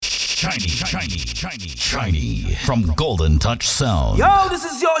Shiny from Golden Touch Sound. Yo, this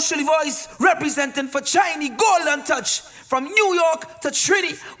is your Shilly voice representing for Shiny Golden Touch from New York to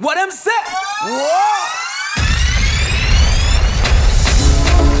Trinity. What I'm say? Whoa!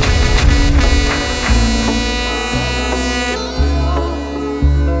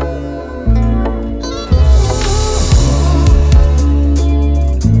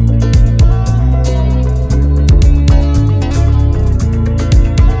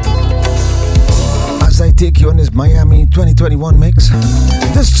 I take you on this Miami 2021 mix,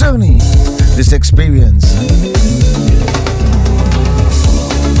 this journey, this experience.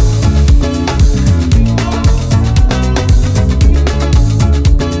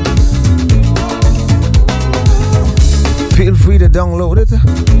 Feel free to download it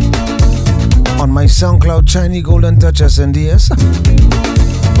on my SoundCloud Shiny Golden Touch SNDS.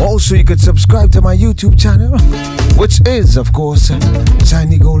 Also, you could subscribe to my YouTube channel, which is, of course,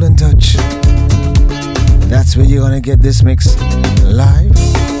 Shiny Golden Touch. That's where you're gonna get this mix live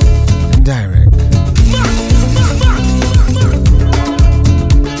and direct.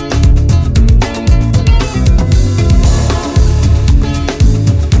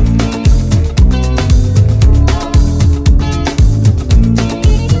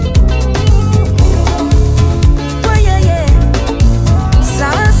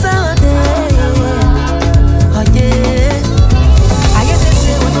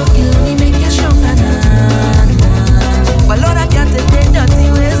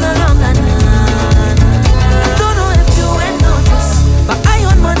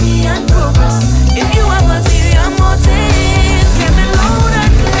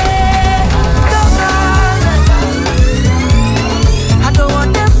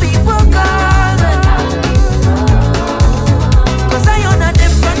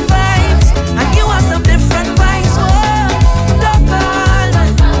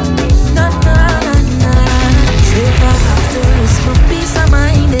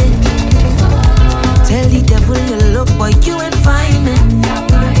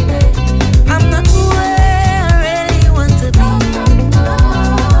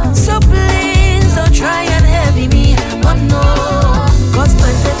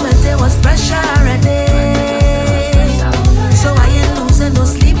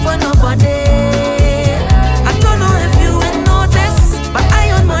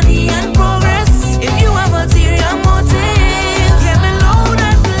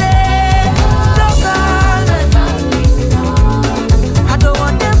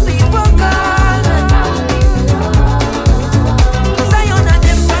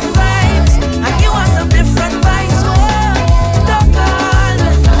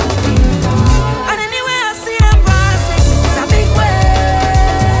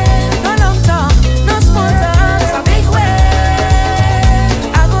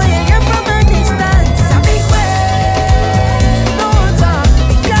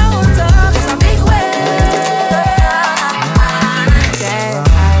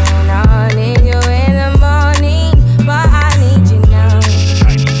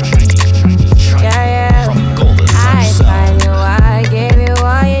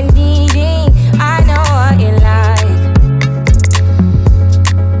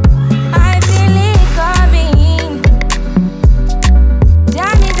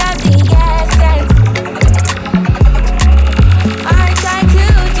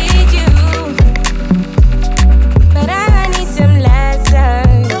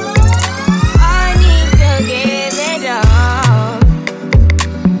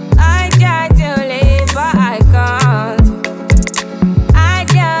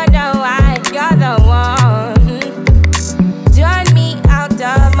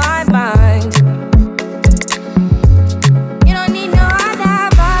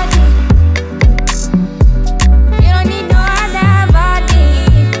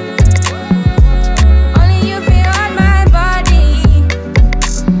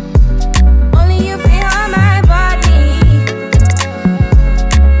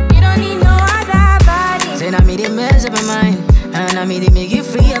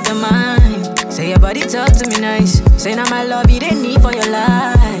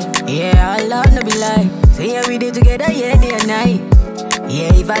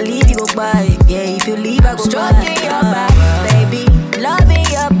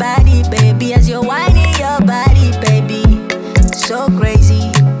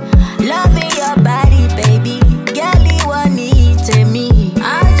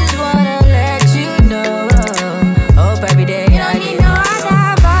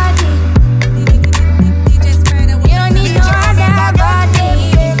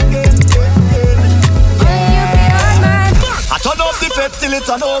 Till it's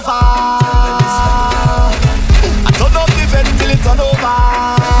an over. I turn up the vent till it turn over.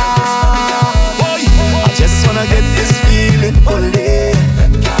 Boy, I just wanna get this feeling all day.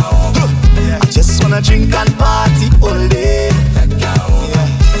 I just wanna drink and party all day. Yeah.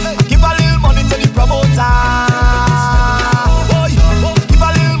 Give a little money to the promoter. Boy, give a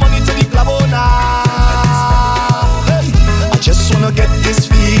little money to the club owner. Hey, I just wanna get this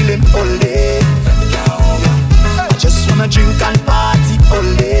feeling all day. I just wanna drink and party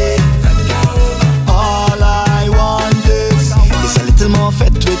all day. All I want is a little more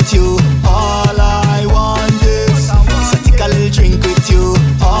fete with you. All I want is a take a little drink with you.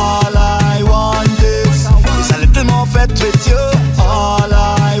 All I want is a little more fete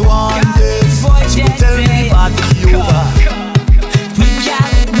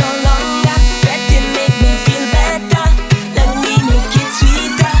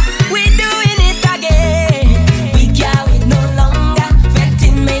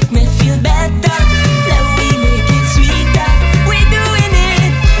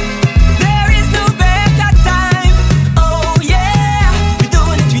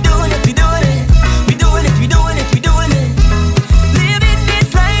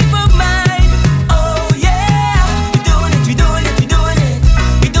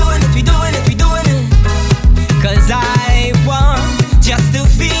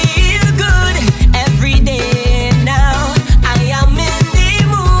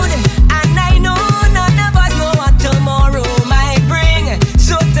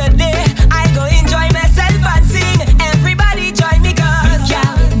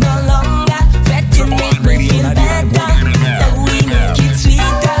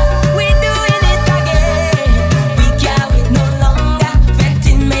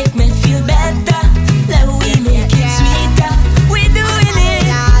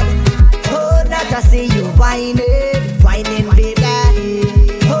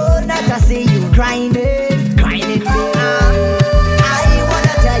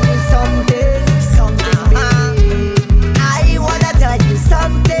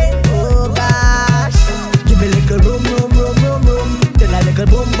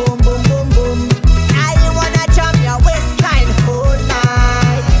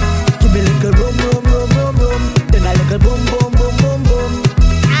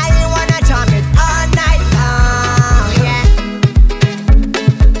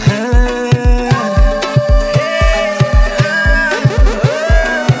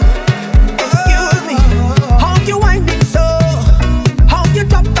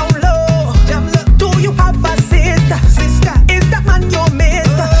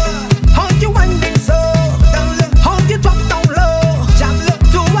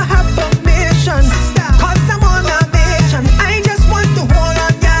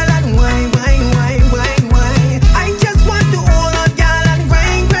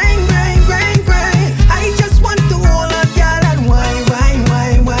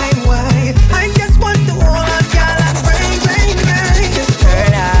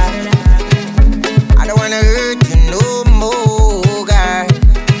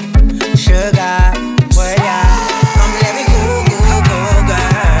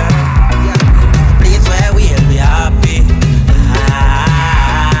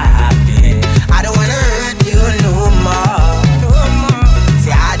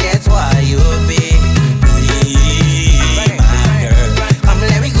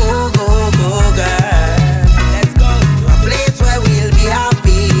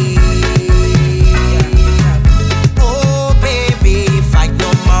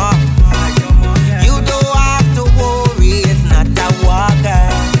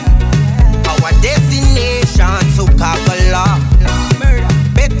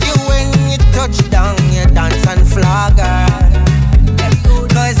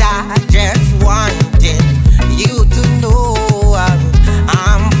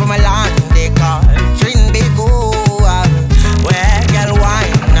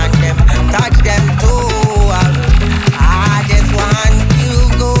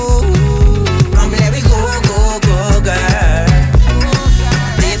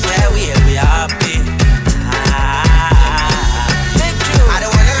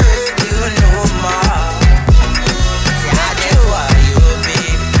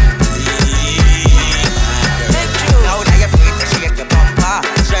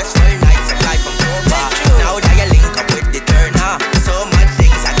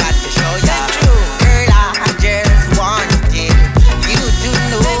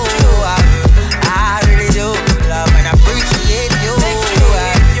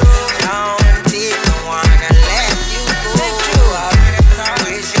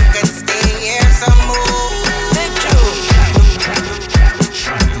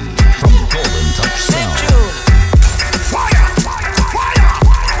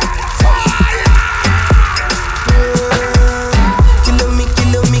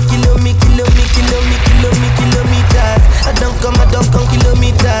count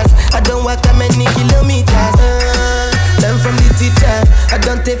kilometers. I don't walk that many kilometers. Learn from the teacher. I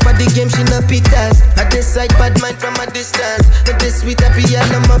don't take for the game, she no pitas. I decide bad mind from a distance. Not this sweet happy and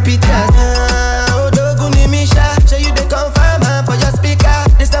no more pitas. Oh, doguni misha. Show you the confirm for your speaker.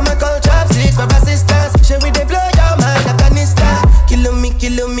 This time I call chopsticks for assistance. Show we they blow your mind, Afghanistan. Kilometers.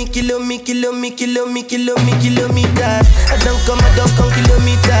 I don't come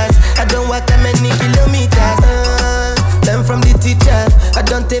kilometers. I don't walk that many kilometers. Learn from the teacher. I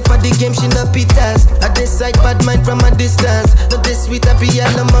don't take for the game, she no pitas. I decide bad mind from a distance. Not this sweet happy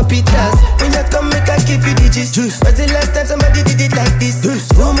and no more pitas. When you come make I give you the gist. When's the last time somebody did it like this?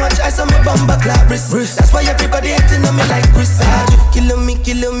 Too much ice on my bumper clap wrist. That's why everybody hating on me like Chris.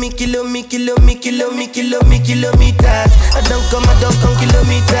 Kilometers. I don't come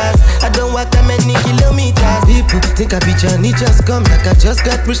kilometers. I don't walk that many kilometers. People think I be Johnny just come. Like I just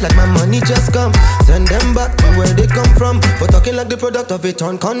got rich, like my money just come. Send them back to where they come from. For talking like the product of a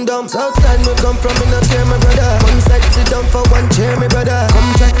torn condom. Southside me come from, me not care, my brother. One side sit down for one chair, my brother.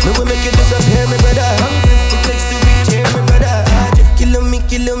 Come try, me will make you disappear, my brother. It takes to reach here, my brother.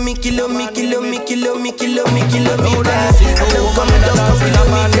 Kilometers. I don't come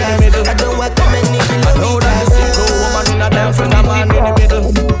kilometers. I don't walk that many kilometers. Woman in a dance with a man in the middle.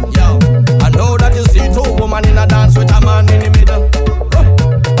 Yo, I know that you see two women in a dance with a man in the middle.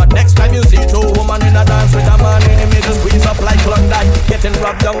 But next time you see two women in a dance with a man in the middle, squeeze up like Klondike, getting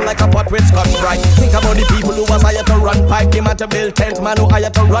rubbed down like a pot with scotch bright. Think about the people who was hired to run pipe, the man to build tent, man who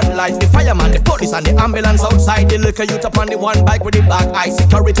hired to run light. The fireman, the police and the ambulance outside, the liquor youth up on the one bike with the black eye.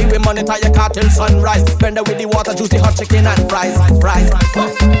 Security we monitor your car till sunrise. Vendor with the water, juice, the hot chicken and fries. I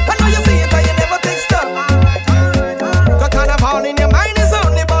know you see it and you never take stock. Carnival in your mind is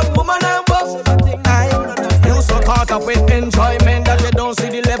only about woman and boss. You so caught up with enjoyment that you don't see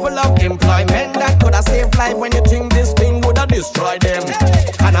the level of employment that could have saved life when you think this thing would have destroyed them.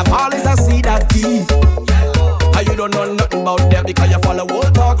 Carnival is a seed that deep. And you don't know nothing about them because you follow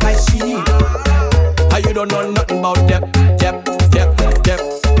old talk like sheep. And you don't know nothing about them.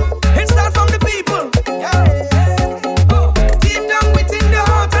 It starts from the people. Deep down within the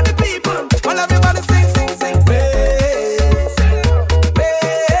heart of the people. While everybody sing.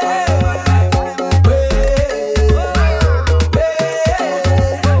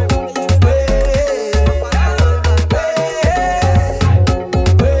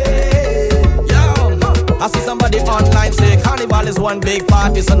 Online say carnival is one big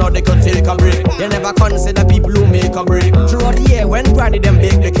party, so now they could take a break. They never consider people who make a break. Throughout the year when granny them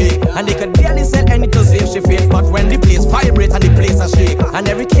bake the cake, and they could barely sell any to save she fate. But when the place vibrate and the place a shake, and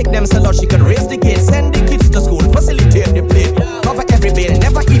every cake them sell out, she could raise the gate, send the kids to school, facilitate the plate, cover every bill,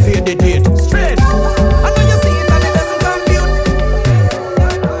 never evade the date. Straight. I know you see it and it doesn't compute,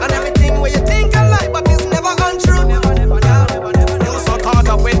 and everything where you think a lie, but it's never untrue. You so caught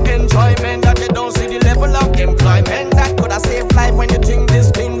up with enjoyment that you don't see the level of employment that could have saved life when you think this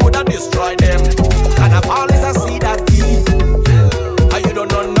thing would have destroyed them. And I've always a see that deep. And you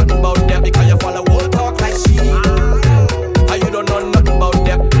don't know nothing about them because you follow old talk like sheep. And you don't know nothing about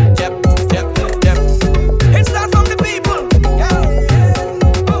them. It starts from the people.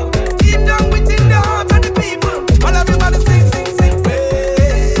 Deep down within the heart of the people. While everybody sing.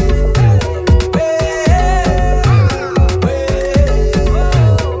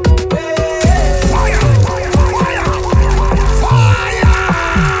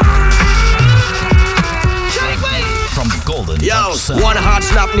 One hard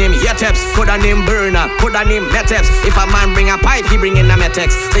slap name Yeteps, coulda name Burner, coulda name Meteps. If a man bring a pipe, he bring in a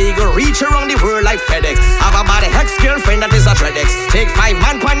Metex. So you go reach around the world like FedEx. Have a body ex-girlfriend that is a Tredex. Take 5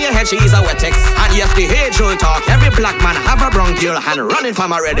 man pon your head, she is a Wetex. And yes, the age-old talk, every black man have a bronchial hand running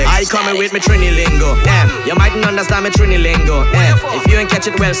from a Redex. I coming with me Trini lingo, you mightn't understand me Trini lingo, If you ain't catch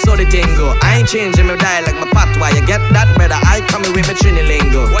it well, so the tingo. I ain't changing my dialect, my patois, you get that better. I coming with me Trini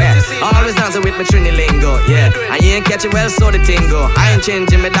lingo, always dancing with me Trini lingo, And you ain't catch it well, so the tingo. I ain't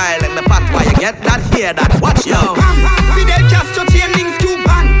changing my dialect, my patois, you get that, hear that, watch yo. Fidel Castro chain links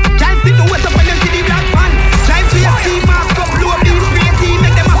Cuban. Can't sit no wet up when you see the black fan. Drive to your ski mask up, blow up these spray team,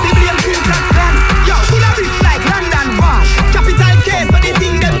 make them a civilian cool class stand. Yo, full of bricks like London Bar. Capital case, so they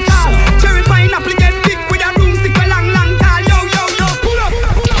think them tall. Cherry pineapple get thick with a broomstick a long tall. Yo, pull up.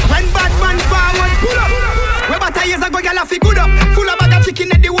 When bad man forward, pull up. Where about years ago, girl, I feel good up. Full of bag of chicken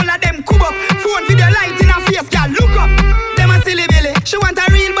at the whole of them cube up. Phone video light in her face, girl, look up. Them a silly billy. She want a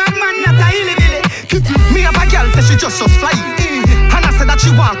real bad man, not a hilly billy. Me have a girl say she just fly. And I said that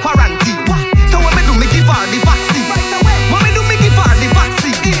she want quarantine. So what me do, me give her the vaccine. What me do, me give her the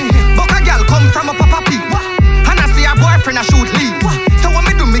vaccine. But a girl come from a papa pee. And I see her boyfriend a shoot leave. So what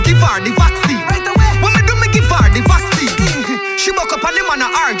me do, me give her the vaccine. What me do, me give her the vaccine. She buck up up on the man a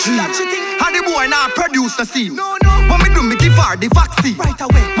RG. And the boy now produce the scene. When me do me give her the vaccine. Right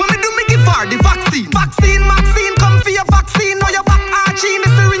away. When me do me give her the vaccine. Vaccine, come for your vaccine. Now your back arching, the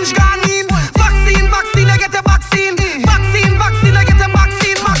syringe gone in. Vaccine, I get a vaccine. Vaccine, I get a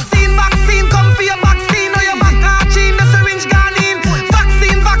vaccine. Vaccine, come for your vaccine. Now your back arching, the syringe gone in.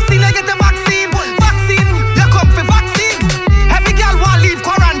 Vaccine, I get a vaccine. Vaccine, you come for vaccine. Every girl want leave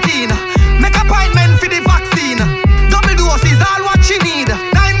quarantine. Make appointment for the vaccine. Double dose is all what she need.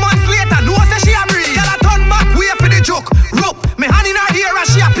 9 months later, no say she a breathe. Girl a turn back, wait for the joke. Rope, me hand in her ear and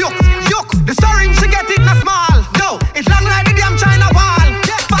she a puke. Yuck, the syringe she get it na small. No, it long like the damn China wall.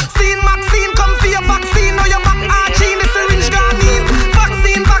 Vaccine, come for your vaccine. Now your back arching, the syringe gone in.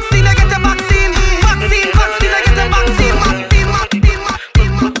 Vaccine, I get a vaccine. Vaccine, I get a vaccine.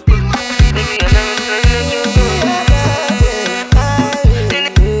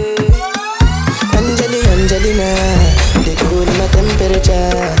 Angelina, they cool my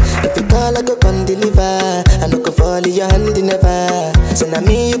temperature. If you call, I go come deliver. I no go fall in your hand never. So now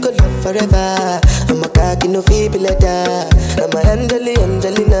me you could love forever. I'm a cocky no feeble letter. I'm a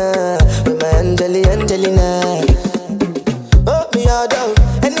Angelina, with my Angelina. Oh me all down.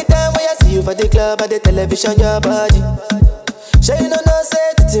 Anytime when I see you for the club or the television, your body. Sure you know no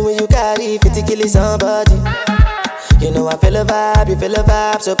safety when you carry 50 kill somebody. You know I feel a vibe, you feel a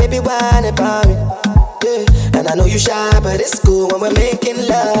vibe, so baby whine about me. Yeah, and I know you shy, but it's cool when we're making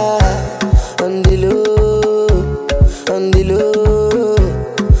love. On the low, on the low,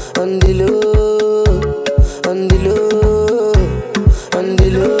 on the low, on the low, on the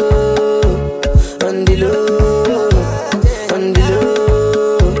low, on the low, on the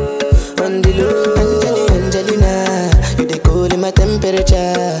low, on the low. Angelina, you dey cool in my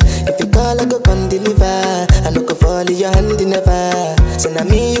temperature. If you call, I go come deliver. I no go fall in your hand never. So now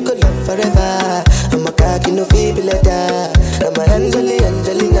me you could love forever. I'm a cocky no feeble letter. I'm a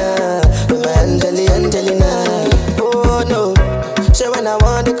Angelina, I'm a Angelina. Oh no, so when I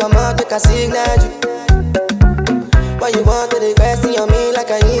want to come out, make a signal you. Why you want to request on me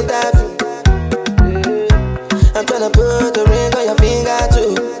like I interview? I'm tryna put a ring on your finger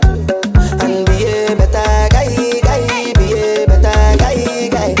too. And be a better guy, be a better guy.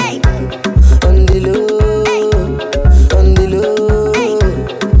 Hey. On the low, on the low,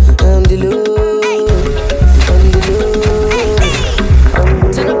 on the low, on the low.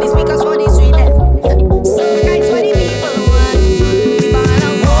 Turn up the speakers for the sweet them. So guys, what the people want?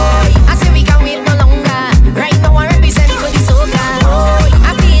 I say we can't wait no longer. Right now I represent for the soca.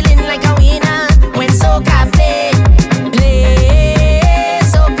 I'm feeling like a winner when soca play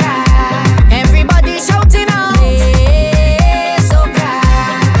soca. Everybody shouting out, play soca.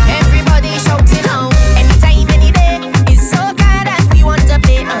 Everybody shouting out. Anytime, any day, it's soca that we want to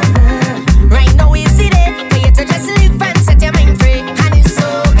play. Right now is the day for you to just live and set your mind free. And it's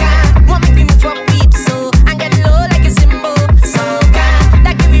soca. Want me to move up deep so and get low like a cymbal. Soca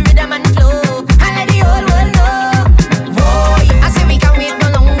that give me rhythm and flow and let the whole world know. Boy, I say we can't wait no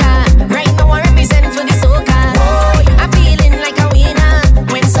longer. Right now I represent for the soca. I'm feeling like a winner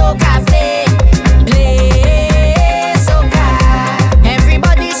when soca play soca.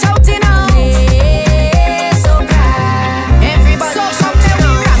 Everybody shouting out, play soca. Everybody shouting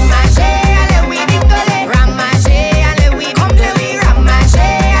out, Ramaje, ale we dingle, Ramaje, ale we dingle, Ramaje,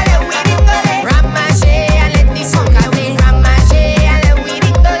 ale we dingle, Ramaje, ale the soca play, Ramaje, ale we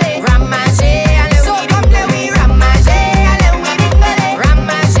dingle, Ramaje, ale we dingle, Ramaje, ale we dingle,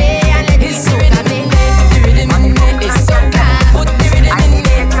 Ramaje, ale the soca play. The rhythm in me is soca. Put the rhythm in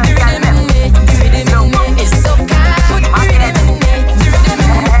me, the rhythm in me, the rhythm in me is soca. Put the rhythm in me, the rhythm in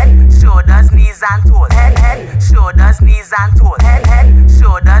me. Head, shoulders, knees and toes. Head, shoulders, knees and toes. Head,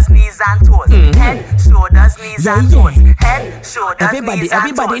 shoulders, knees and toes. Head, shoulders, knees and toes. Head, shoulders, Everybody, knees and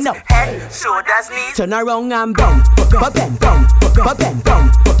everybody toes. know. Head, shoulders, knees. Turn around and bend, bend, bend, bend, bend, bend,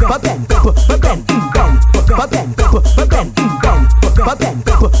 bend,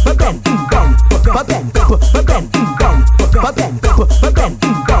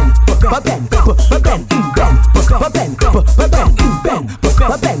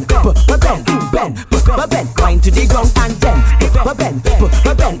 Wind to the ground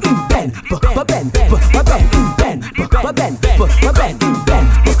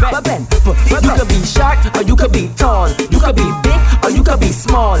and you could be short or you could be tall. You could be big or you could be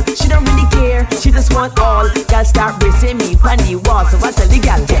small. She don't really care, she just want all. Girl start bracing me on the wall. So I tell the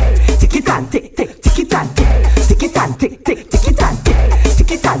girl, tick it and tick, tick, tick it and tick, tick it and tick, tick, tick it and tick,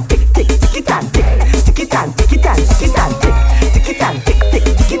 tick it and tick, tick, tick it and tick, tick it and tick it and tick it and tick, tick it and tick, tick,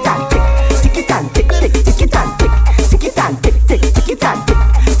 tick it and tick, tick it and tick, tick, tick it and tick, tick it and tick, tick, tick it and tick,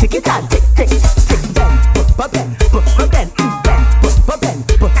 tick it and tick, tick, tick, bend, bend, bend, bend, bend,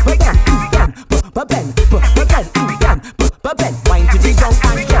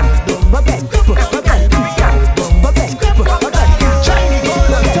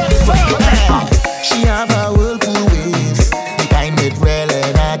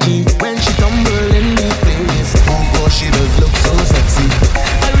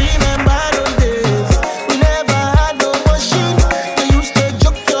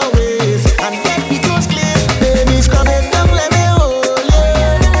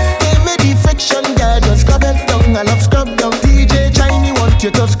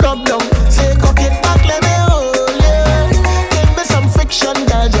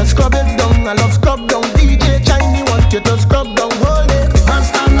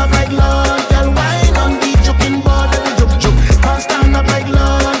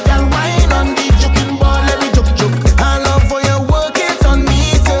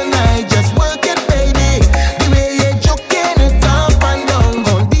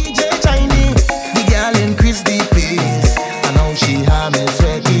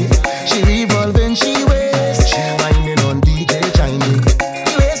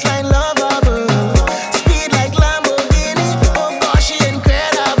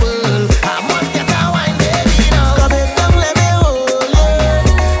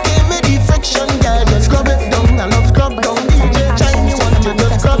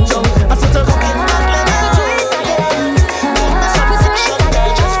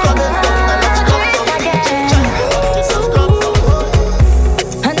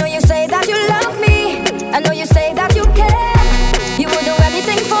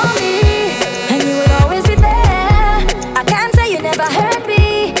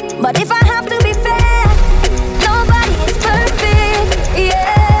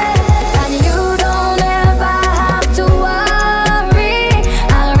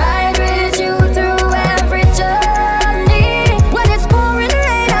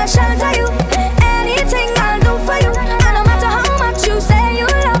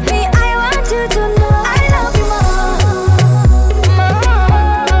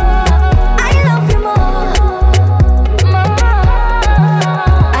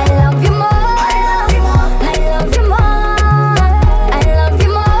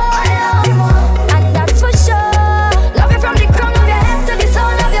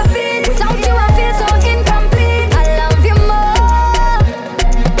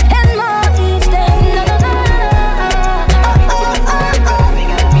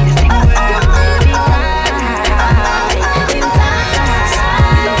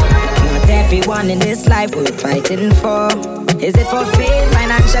 waiting for? Is it for fame,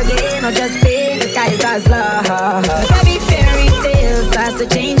 financial gain, or just pain? The sky starts love. Every fairy tale starts to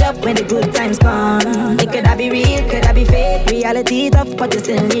change up when the good times come. It could I be real, could I be fake? Reality tough, but you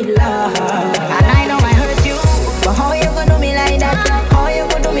still need love. And I know I hurt you, but how you gonna do me like that? How you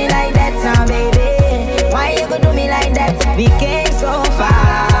gonna do me like that, now, baby? Why you gonna do me like that? We came so far.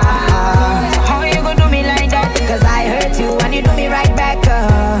 How you gonna do me like that? Cause I hurt you and you do me right back.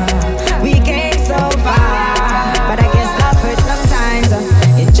 We came so far, but I guess love hurts sometimes.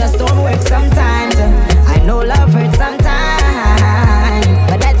 It just don't work sometimes. I know love hurts sometimes,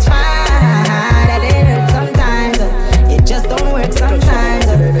 but that's fine. That it hurts sometimes. It just don't work sometimes.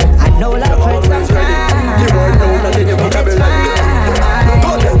 I know love hurts sometimes. You won't know nothing in your vocabulary.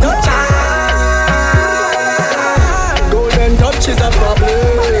 Golden touch. Golden touch is a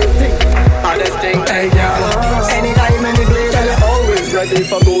problem. Honest thing, hey girl. Anytime, any place, you're always ready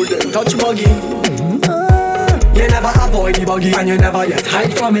for golden touch buggy. You never avoid the buggy and you never yet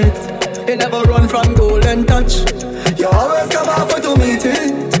hide from it. You never run from golden touch. You always come out to meet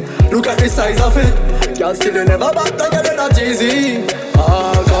it. Look at the size of it. Girl, still you never back down, you're not easy.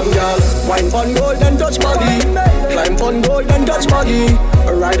 Ah, come girl, wine pon golden touch buggy. Climb pon golden touch buggy.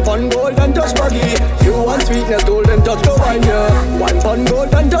 Ride pon golden touch buggy. You want sweetness, golden touch, go wine ya. Wine pon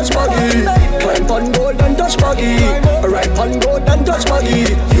golden touch buggy. Climb pon golden touch buggy. Ride pon golden touch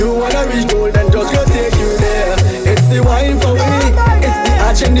buggy. You wanna reach golden touch, go take you there. It's the wine for me. It's the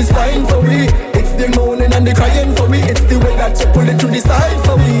arch and the spine for me. It's the moaning and the crying for me. It's the way that you pull it to the side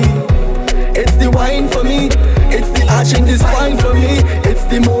for me. It's the wine for me. It's the arch and the spine for me. It's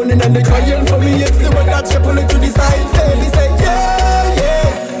the moaning and the crying for me. It's the way that you pull it to the side. Baby say yeah,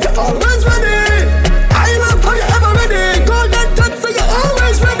 yeah. You're always ready. I love how you're ever ready. Golden touch, so you're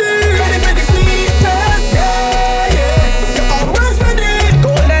always ready. Ready for the sweetest, yeah, yeah. You're always ready.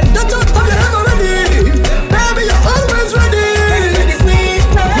 Golden touch, how you're ever ready. Baby, you're always ready. Ready for the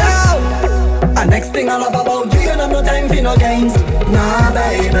sweetest. Yo. And next thing I love about you, you have no time for no games. Nah,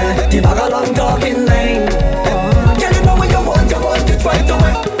 baby, the bag a long talking lane. Girl, you know what you want to try to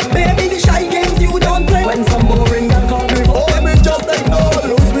win. Baby, the shy games you don't play. When some boring girl call me for me, just like no,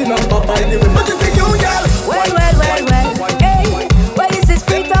 lose me number, I give it. But you think you, girl? Well. Hey, well, this is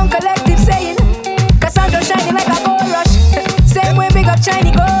Freetown Collective saying Cassandra shining like a gold rush. Same way big up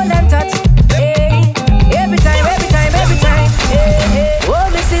shiny golden touch. Hey, every time. Hey. Oh,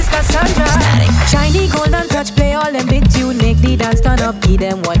 this is Cassandra. Shiny golden touch, play all them big tune, make the dance turn up, give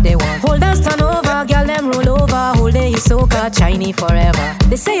them what they want. Hold dance turn over, girl them roll over, whole day is soca, shiny forever.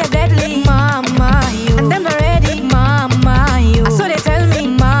 They say you're deadly, mama, you, and them not ready, mama, you. So they tell me,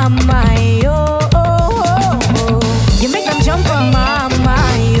 mama, yo, you make them jump on, mama,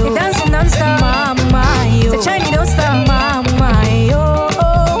 you. They dancing non-stop, mama, you. The shiny don't stop, mama, yo,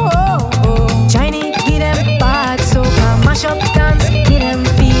 shiny, give them bad soca, mash up dance, give them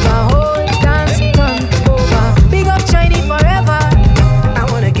fever, hold dance, turn over. Big up shiny forever. I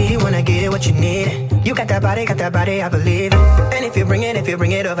wanna get what you need. You got that body, I believe it. And if you bring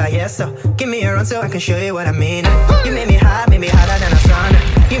it over, yes, so give me a run so I can show you what I mean. You make me hot, make me hotter than a sauna.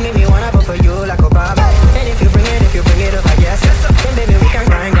 You make me wanna vote for you like Obama. And if you bring it over, yes, so then baby we can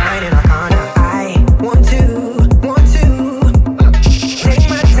grind in a corner. I want to take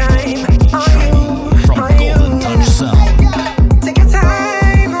my time on you. From Golden Touch Sound. Take your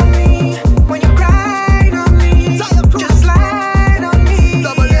time on me when you grind on me. Just slide on me.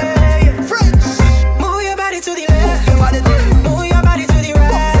 Yeah. Move your body to the left, move your body to the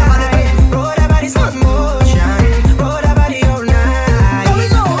right. Roll that body slow motion, roll that body all night.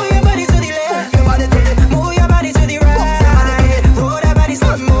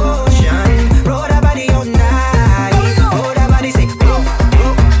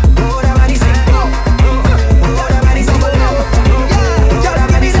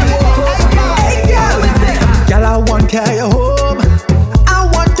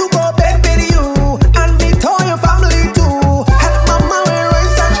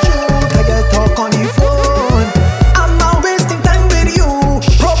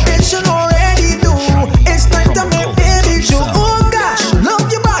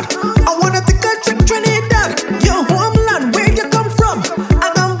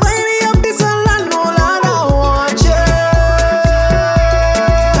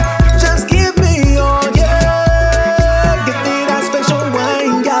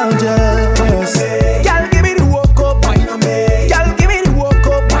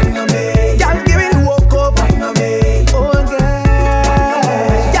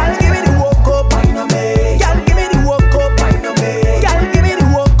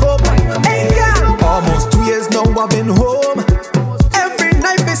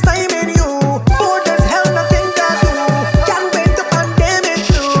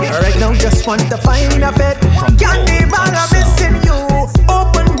 just want to find a bed. Can't leave all I'm missing you.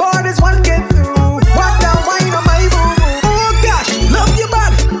 Open borders, one get through. What the wine on my boo. Oh gosh, love you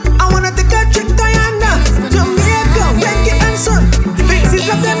bad. I wanna take a trip to Guyana, Jamaica, Yankee and Son. The faces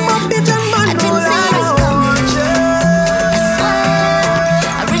of them up, bitch and man. I didn't see this coming. I swear,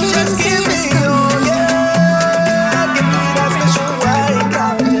 I really didn't see this coming.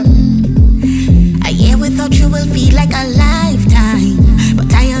 A year without you will feel like a lifetime,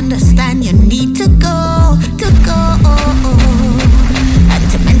 but I understand you need to go. And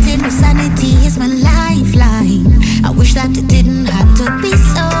to maintain my sanity is my lifeline. I wish that it didn't have to be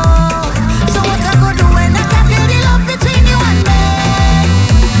so. So what I go do when I can feel the love between you and me?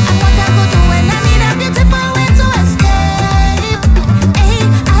 And what I go do when I need a beautiful way to escape? Hey,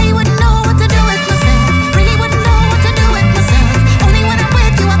 I wouldn't know what to do with myself. Really wouldn't know what to do with myself. Only when I'm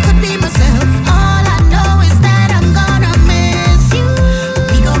with you I could be myself. All I know is that I'm gonna miss you.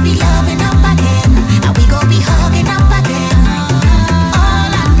 We gon' be loving up again, and we gon' be hugging up again.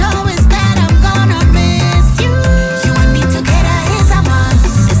 All I know is that I'm gonna miss you. You and me together is a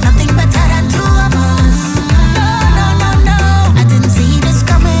must. There's nothing better than two of us. No, I didn't see this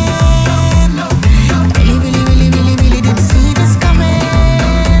coming. Really didn't see this coming.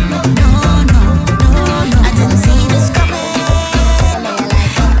 No, I didn't see this coming.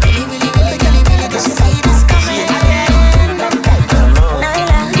 Really didn't see this coming.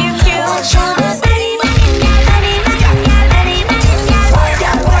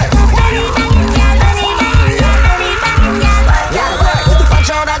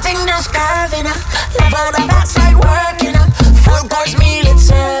 Control that thing that's carving up. Love all the backside working up. Full course meal it's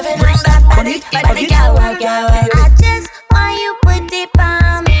serving. Bring that body, girl, work. I just want you put it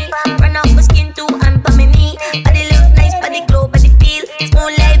on me. Run off my skin too and for me knee. Body look nice, body glow, body feel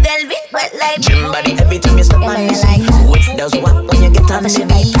smooth like velvet, wet like Gym body every time you step on this. Which does what when you get on the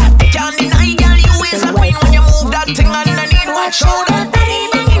beat. I can't deny, girl, you is a queen when you move that thing underneath. Watch out that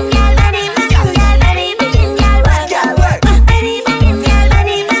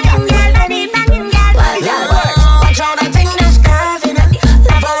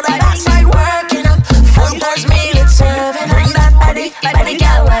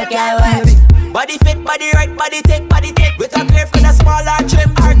body fit, body right, body take. With a grave with a smaller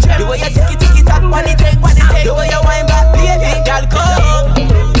trim. The way you tick it up, body take. The way you wind back, baby, girl, come.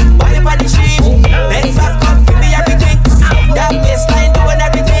 Body street, legs back up, give me everything. That baseline doing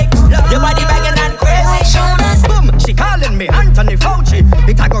everything. Your body banging and crazy. Boom, she calling me Anthony Fauci.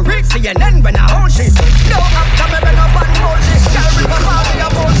 It I go reach CNN when I own shit. No, after me been up and bullshit. Girl, rip a party a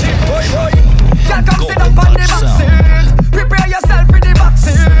bullshit. Boy. Girl, come sit up on the back seat. Prepare yourself for the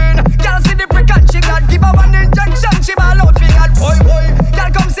vaccine. Girl, see the prick and she glad. Give her one injection, she ball out for God. Boy.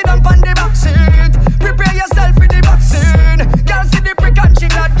 Girl, come sit up on the back seat. Prepare yourself for the vaccine. Girl, see the prick and she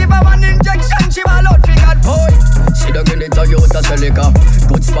glad. Give her one injection, she ball out for God. Boy. See the girl in Toyota Celica.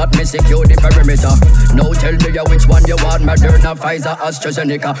 Good spot, me secure the perimeter. Now tell me which one you want, Moderna, Pfizer,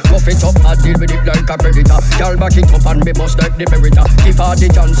 AstraZeneca. Rough it up, I deal with it like a predator. Girl, back it up and me bust like the Beretta. Give her the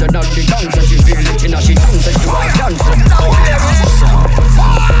Johnson and the Johnson. She feel it in her, she dances, she want Johnson.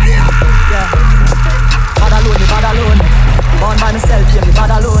 Bad alone. Born by myself, yeah, me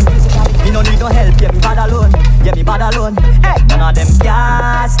bad alone. Me no need no help, yeah, me bad alone. Yeah, me bad alone. Hey, none of them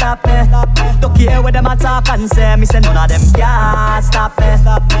can stop me. Don't care what them attack and say. Me say none of them can stop me.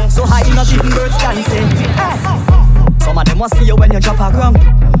 So high, not even birds can say. Hey. Some of them want see you when you drop a ground.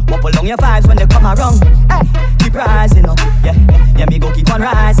 Wobble along your vibes when they come around. Hey, keep rising up, yeah. Yeah, me go keep on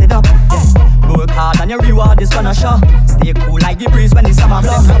rising up, yeah. Work hard and your reward is gonna show. Stay cool like the breeze when the summer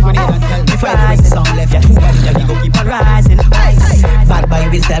blows. Keep rising up, yeah. Me go keep on rising up. Bad by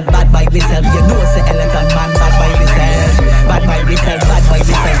yourself, you know say Eleton man, bad by yourself. Bad by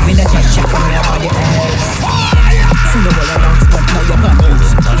yourself, me not check from nobody else. See no whole announcement, now you're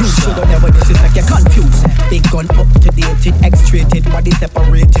confused. You should've never this is like you're confused. Big gun up to date, X-rated, body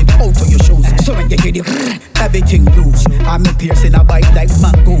separated, out of your shoes. So when you hear the everything loose. I'm a piercing a bite like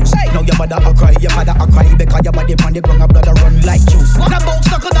mangoes. Now your mother a cry, your father a cry, because your body on the ground, blood a run like juice. The box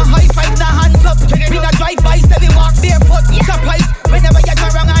stuck on the high five, the hands up. We not drive by, say we walk barefoot. Surprise, whenever you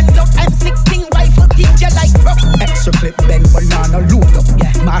turn around hands up. M16 rifle, teach you like rock. Extra clip, bend banana load up.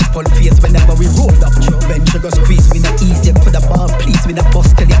 Mask pull face whenever we roll up. When sugar squeeze, we not easy for the ball, please. We not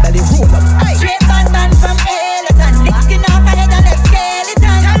bust till the belly roll up. Straight man from Eleton, skin off ahead and a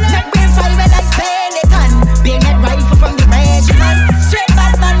skeleton. Not brain fiber like Pelican. Bayonet rifle from the regiment. Straight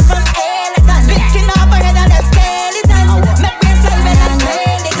bad man from Eleton, skin off ahead and a skeleton. Not brain fiber like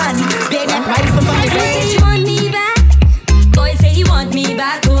Pelican. Bayonet rifle from the regiment. Want me back? Boys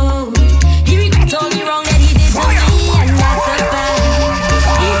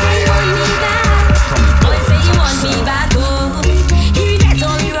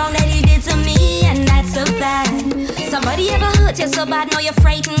you're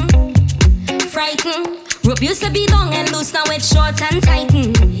frightened. Rope used to be long and loose, now it's short and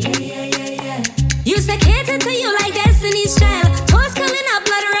tightened. Yeah. Used to cater to you like Destiny's Child. Toes curling up,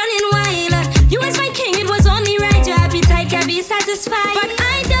 blood running wild. You was my king, it was only right. Your appetite can be satisfied. But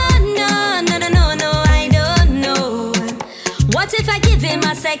I don't know, no, I don't know. What if I give him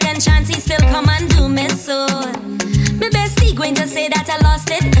a second chance, he still come and do me so? My bestie going to say that I lost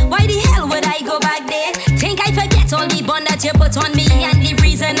it. Why the hell would I go back there? Think I forget all the bond that you put on me and the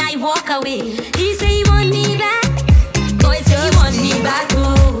reason I walk away. He say he want me back. Boy say he want me back.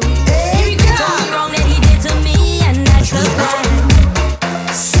 Oh, he regret all the wrong that he did to me, and that's the fact.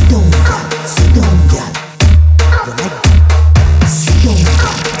 Sit down, girl. Sit down, girl. You like that? Sit down,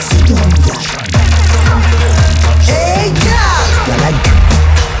 girl. Sit down, girl. Hey, girl. You like that?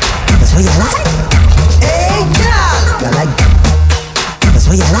 That's what you like. Hey, girl. You like that? That's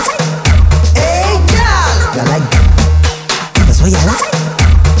what you like. Hey, girl. You like that? That's what you like.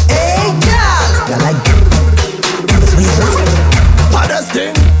 Hey, girl. You like that? That's what you like. Baddest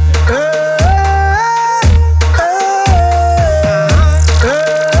thing.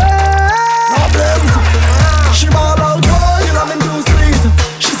 Problems. She ball out, boy, you loving too sweet.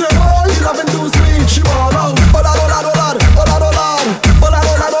 She said, boy, you loving too sweet. She ball out, oh lad.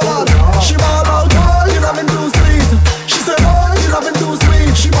 She ball out, boy, you loving too sweet. She said, boy, you loving too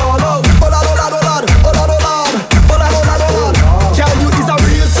sweet. She ball out, oh lad. Girl, you is a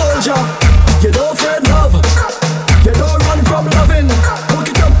real soldier. You don't afraid love. You don't run from loving. Poke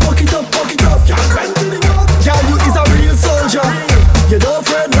it up. Girl, bend to the up. Girl, you is a real soldier. You don't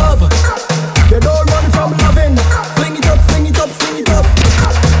afraid love. You don't run from loving. Fling it up.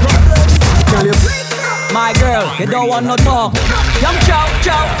 Girl, you My girl, you don't want no talk. Young chow.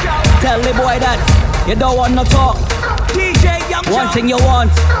 Tell the boy that you don't want no talk. DJ Young Chow. One thing you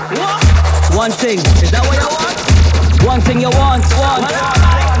want. What? One thing. Is that what you want? One thing you want.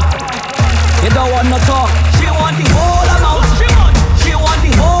 You don't want no talk. She want the whole amount. She want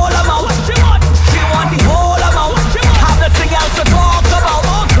the whole amount. She want the whole amount. Have nothing else to talk about.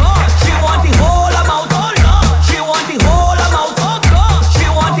 Oh God. She want the whole amount. Oh Lord. She want the whole amount. Oh God. She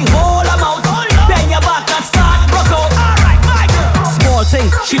want the whole amount. Oh Lord. Bend your back and start rock out. Alright, my girl. Small thing,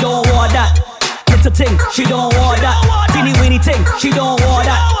 she don't want that. Little thing, she don't want that. Teeny weeny thing, she don't want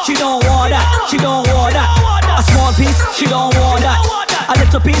that. She don't want that. A small piece, she don't want that. A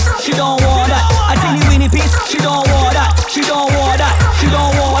little piece, she don't want that. A teeny weeny piece, she don't want that. She don't want that. She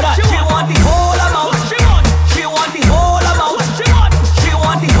want the whole amount. She want the whole amount. She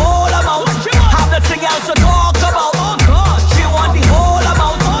want the whole amount. Have nothing else to talk about. Oh God. She want the whole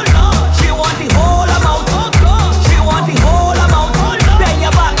amount. Oh Lord. She want the whole amount. Oh God. She want the whole amount. Oh Lord. Bend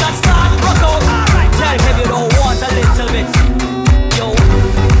your back and start rock out. Tell him you don't want a little bit. Yo.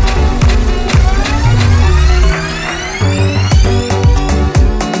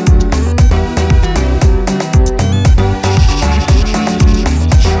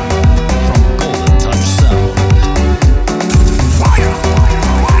 Golden Touch Sound.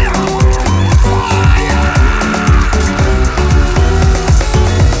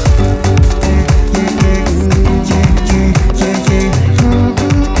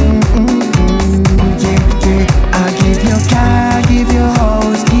 I give you car, give you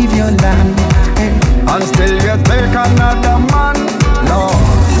house, give you land, and still you take another man. No,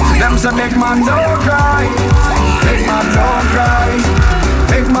 them say big man don't cry, big man don't cry,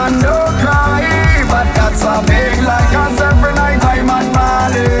 big man don't cry. But that's a big lie, 'cause every night I'm at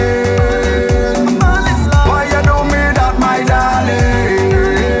Marlin. Why you do me that, my darling?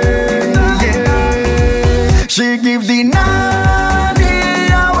 Yeah. She give the nanny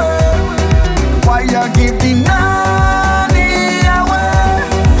away. Why you give the nanny away?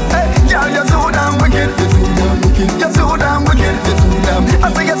 Hey, girl, you're so damn wicked. You're so damn wicked. I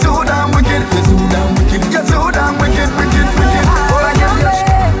say you're so damn wicked. You're so damn wicked. Oh, I give you.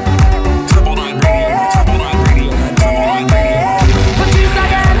 Triple Nine Radio. Produce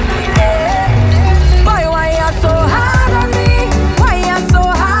again. Boy, why you so hard on me? Why you so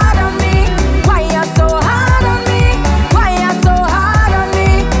hard on me? Why you so hard on me? Why you so hard on me?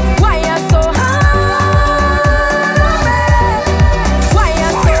 Why you so hard on me? Why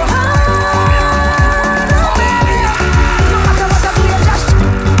you so hard on me? No matter what I do, you just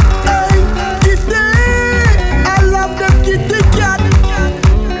Hey, kitty, I love them kitty cat.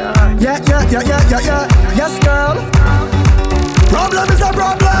 Yeah. Yes, girl. Problem is a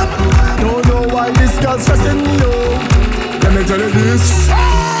problem. Don't know why this girl's stressing me out. Let me tell you this.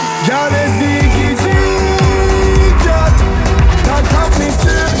 Girl is the kitty cat that have me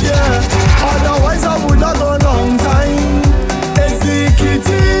still, yeah. Otherwise I would have gone long time. It's the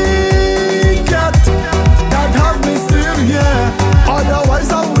kitty cat that have me still, yeah.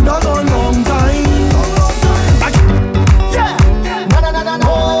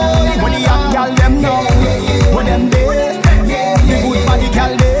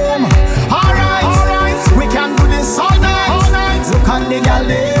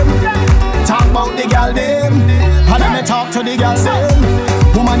 girl them. And then me talk to the girl them.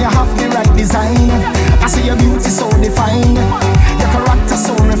 Woman, you have the right design. I see your beauty so defined. Your character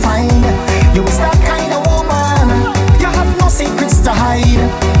so refined. You is that kind of woman. You have no secrets to hide.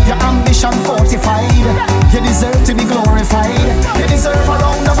 Your ambition fortified. You deserve to be glorified. You deserve a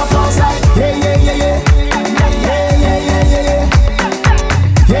round of applause like yeah, yeah, yeah, yeah. Yeah, yeah, yeah, yeah, yeah.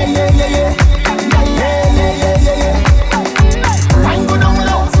 Yeah, yeah, yeah, yeah. Yeah, yeah, yeah, yeah, yeah. Fine, go down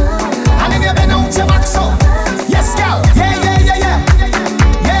low. And if you bend out your back so. Yes, girl. Yeah, yeah, yeah, yeah.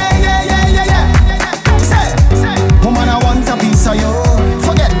 Yeah, yeah, yeah, yeah, yeah. Say, woman, I want a piece of you.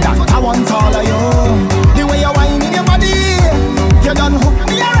 Forget that, I want all of you. The way you whine in your body, you done hook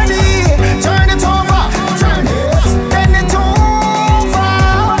me already. Turn it over, turn it, bend it over.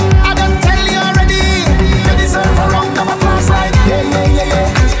 I done tell you already. You deserve a round of applause like yeah, yeah, yeah, yeah.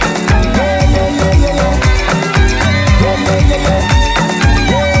 Yeah, yeah, yeah, yeah, yeah. Yeah, yeah, yeah, yeah.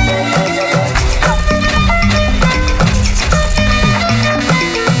 Yeah, yeah, yeah, yeah, yeah.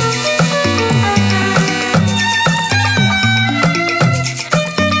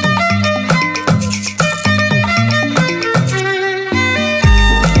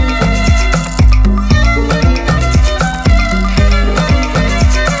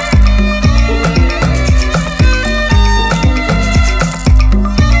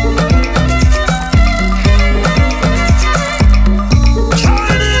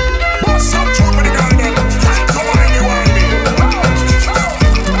 What's up, talk with the girl then? Go whiny, whiny.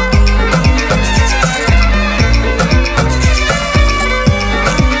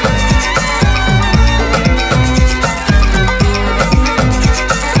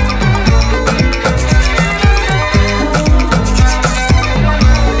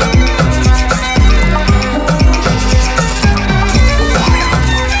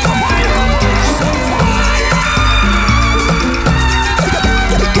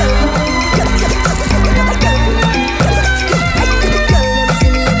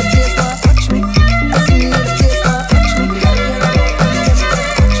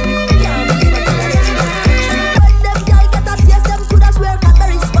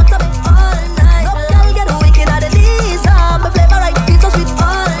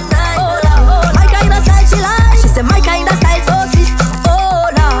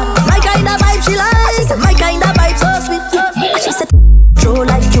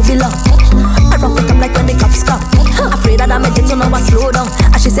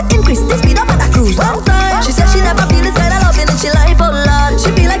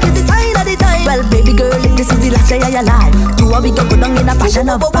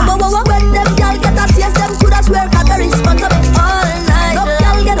 When them girl get a taste, them coulda swear got the responsible all night. Some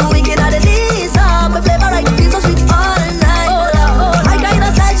girl get wicked at the knees, my flavor right feel so sweet all night. Oh Lord, my kind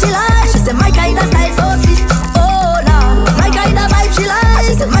of style she like. She said my kind of style so sweet. Oh Lord, my kind of vibe she like.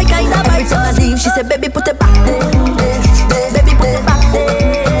 She said my kind of vibe so deep. She said baby put it back there, baby put it back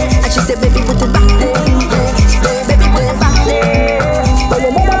there. And she said baby put it back there, baby put it back there.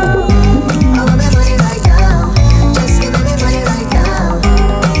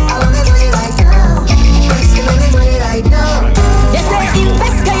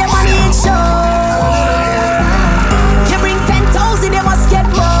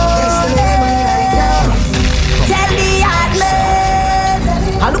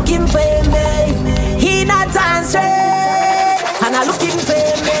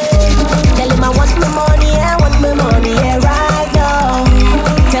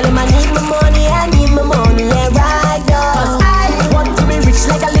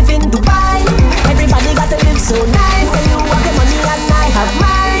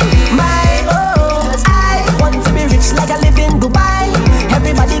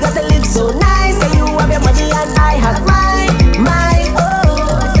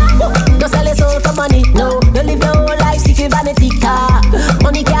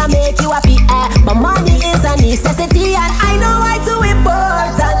 Necessity, and I know why too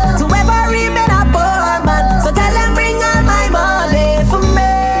important to ever remain a poor man. So tell them bring all my money for me,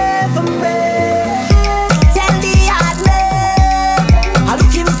 for me. Tell the hard man I'm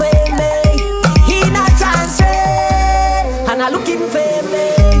looking for me. He not transfer, and I'm looking for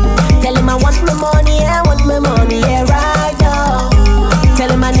me. Tell him I want my money, I want my money, yeah, right now. Tell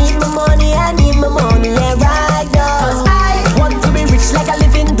him I need my money, I need my money, yeah, right now. 'Cause I want to be rich like I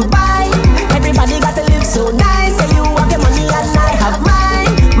live in Dubai. Everybody got to live so nice. You have your money and I have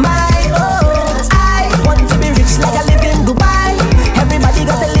mine, mine, oh. I want to be rich like I live in Dubai. Everybody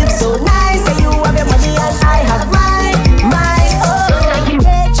got to live so nice. You have your money and I have mine, mine, oh.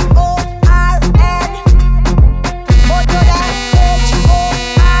 H-O-R-N. Go to that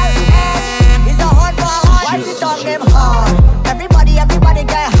H-O-R-N. It's a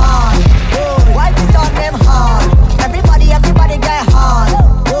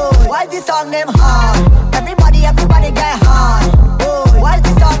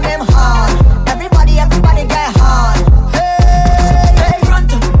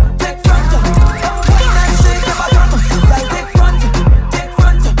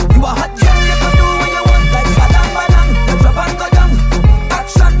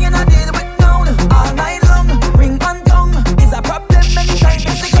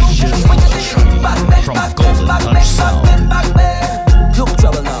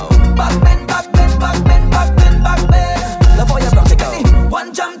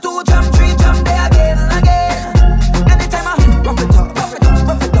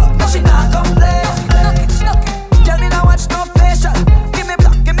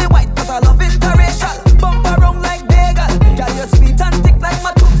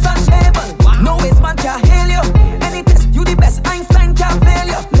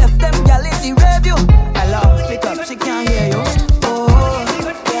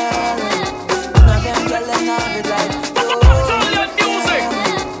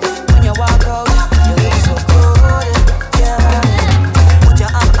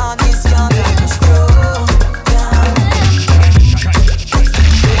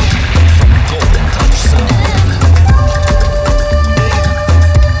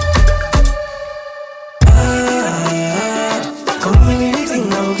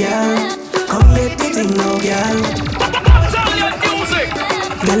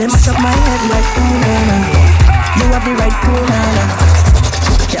Girl, it mash up my head like ooh na na. You have the right cool na na.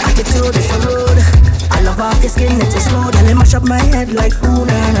 Your attitude is so rude. I love off your skin, it's so smooth. Girl, it mash up my head like ooh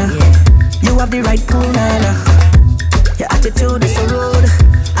na na. You have the right cool na na. Your attitude is so rude.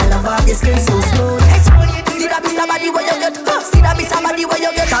 I love off your skin so smooth. See that be somebody where you get. See that be somebody where you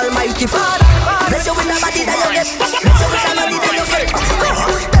get. Almighty Father, bless you with the body that you get. Bless you with the body that you get.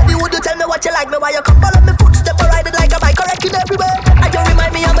 Baby, would you tell me what you like me? Why you come follow me footstep or ride it like a bike, correcting everywhere? And you remind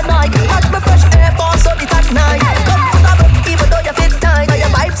me of a night. Watch me fresh air for sunny at night. Comfortable, even though you fit tight. Now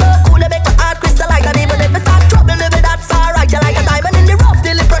your vibe so cool, you make my heart crystalline. And even if it start trouble, live it, that's alright. You like a diamond in the rough,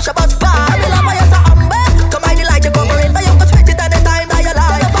 till the pressure bust by. I love how you're so humble. Come ride the light, you cover it, but you can switch it anytime that you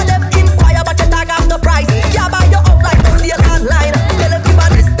like. So for them inquire, but you tag off the price. Yeah, buy you up like the sale online. Tell them keep a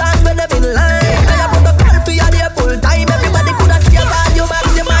distance when them in line. Now you put the call for you there full time. Everybody could have seen that you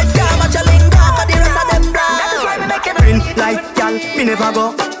maximize. Yeah, but you linger for the rest of them blind. That is why we make it green like y'all. Me never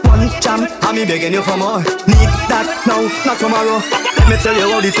go one jam, and me begging you for more. Need that now, not tomorrow. Let me tell you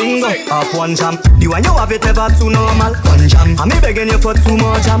how the thing go. Off one jam, the one you have it never too normal. One jam, and me begging you for two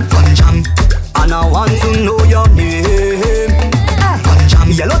more jam. One jam, and I want to know your name. One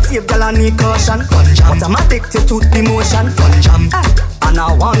jam, yellow tape, girl, I need caution. One jam, but I'm addicted to the motion. One jam, and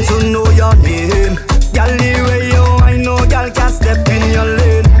I want to know your name. Girl, the way you I know, girl, can step in your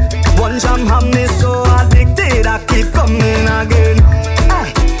lane. One jam have me so addicted, I keep coming again.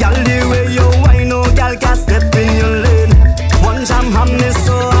 Girl, the way you I know, girl, can step in your lane. One jam have me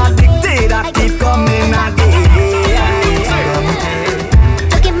so addicted, I keep coming again.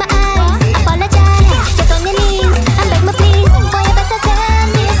 Look in my eyes, apologize. Get on your knees and beg me please. Boy, you better tell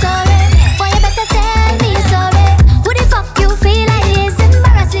me you're sorry. Boy, you better tell me you're sorry. Who the fuck you feel like is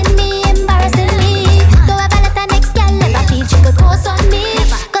embarrassing me, embarrassing me? Don't ever let the next girl ever feel she could close on me.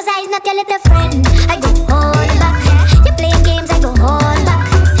 Cause I's not your little friend, I go on back. You playing games, I go on back.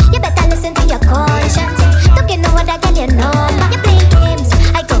 You better listen to your conscience. Don't get no other girl you know. You playing games,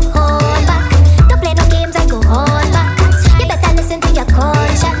 I go on back. Don't play no games, I go on back. You better listen to your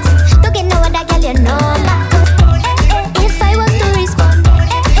conscience. Don't get no other girl you know. If I was to respond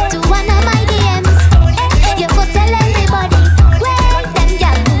to one of my DMs, you could tell everybody, well, them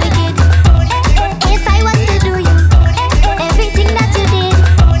girl too wicked. If I was to do you everything that you did,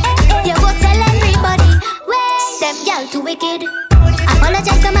 you could tell everybody, well, them girl too wicked.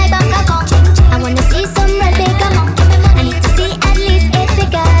 Apologize to my bank account. I wanna see some red big amount. I need to see at least 8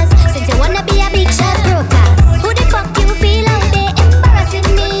 figures. Since you wanna be a big shot broadcast. Who the fuck you feel out there embarrassing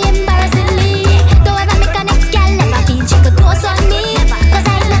me, embarrassing me? Don't ever make a next girl ever feel she could close on me. Cause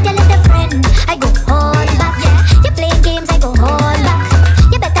I'm not your little friend, I go on back. You playing games, I go on back.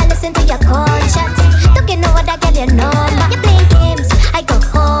 You better listen to your conscience. Don't get no other girl you know. You playing games, I go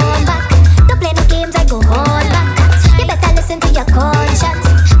on back. Don't play no games, I go on back. You better listen to your conscience.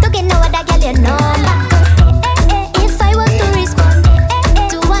 Don't get no other girl you know. If I was to respond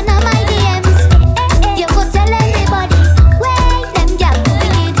to one of my DMs, you could tell everybody, well, them girl too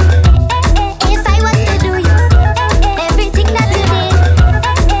wicked. If I was to do you everything that you did,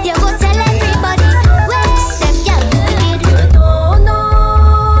 you could tell everybody, well, them girl too wicked. You don't know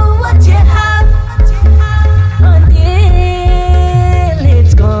what you have until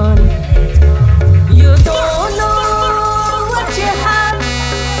it's gone. You don't know what you have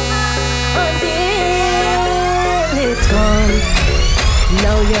until it's gone.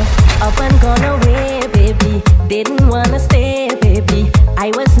 Now you're up and gone away, baby. Didn't wanna stay, baby.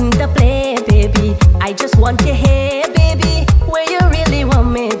 I wasn't a play, baby. I just want you here, baby. Where you really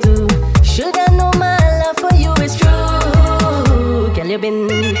want me to. Should I know my love for you is true? Girl, you been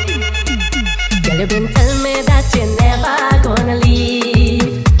telling me that you're never gonna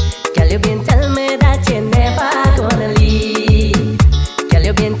leave. Girl, you been telling me that you're never gonna leave. Girl,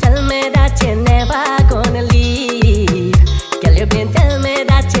 you been telling me that you're never gonna leave. Girl, you been telling me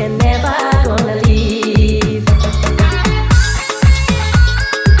that you're never gonna leave.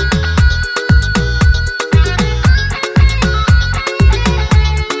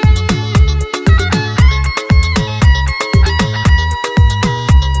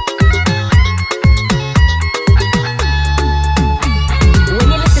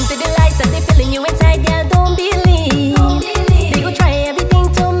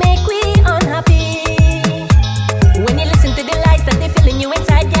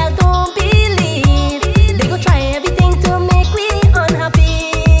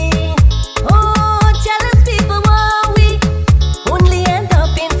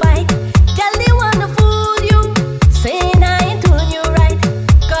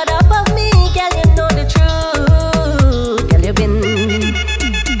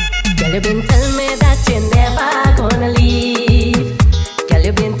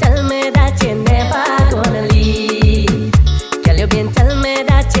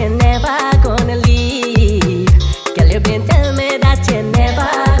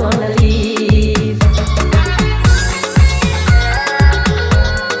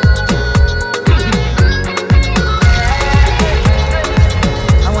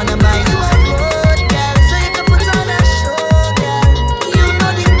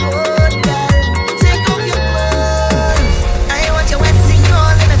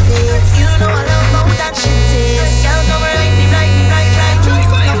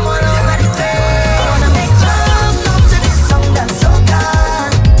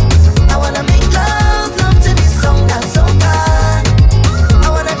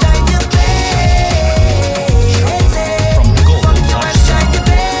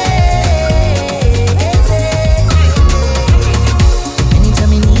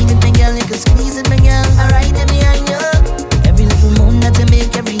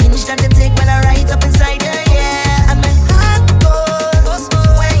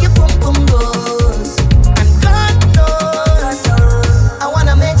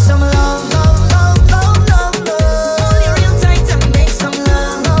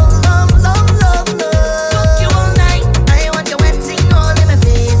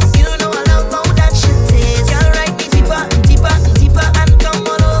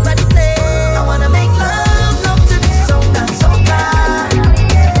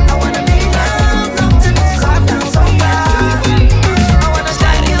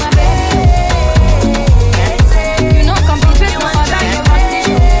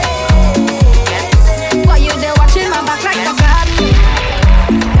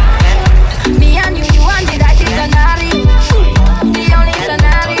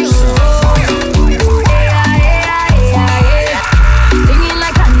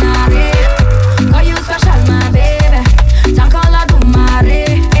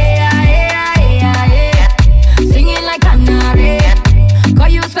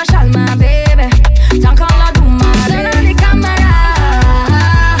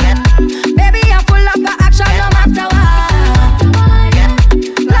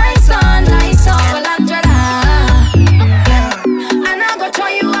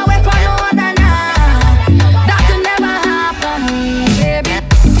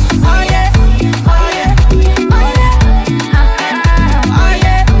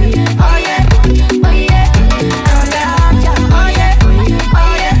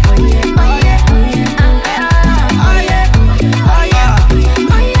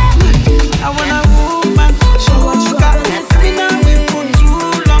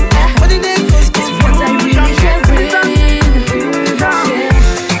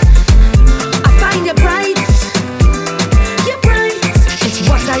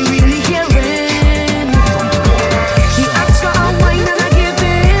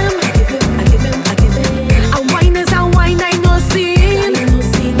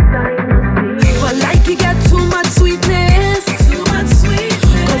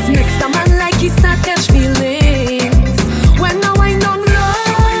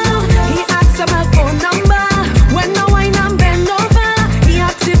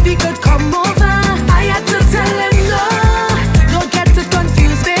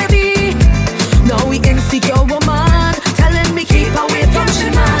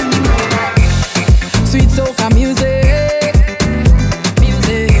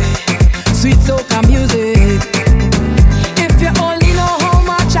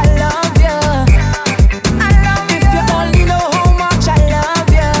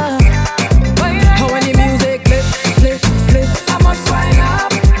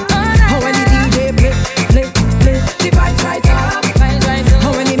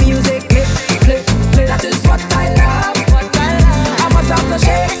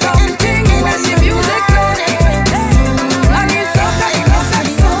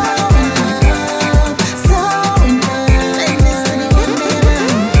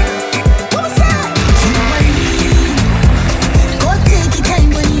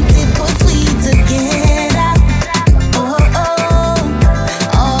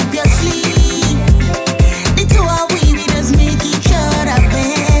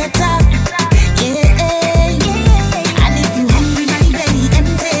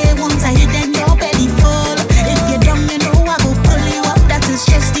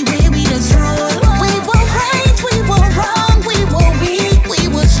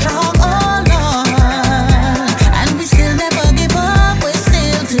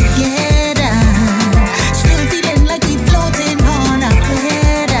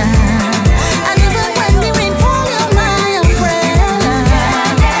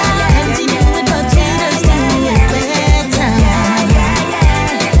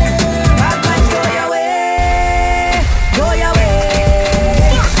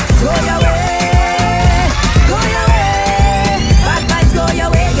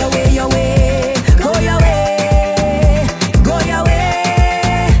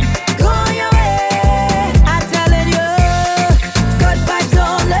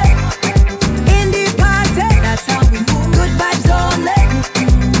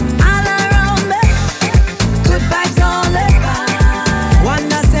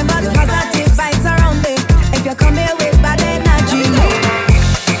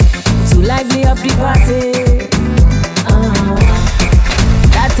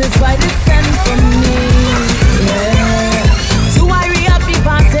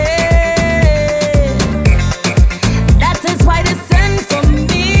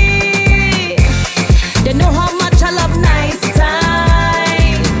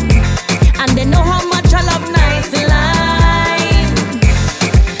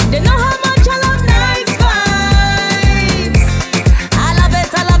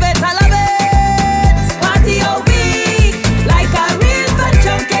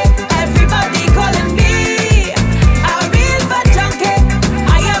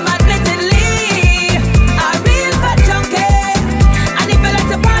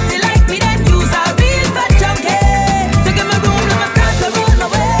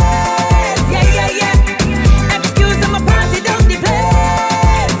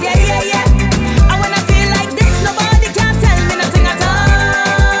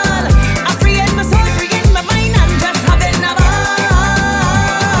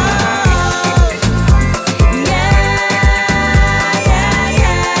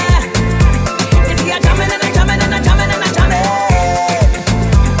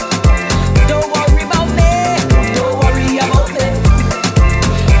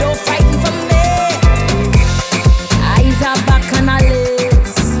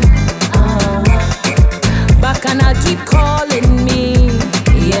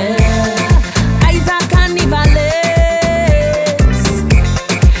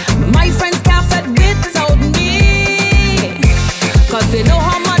 'cause they know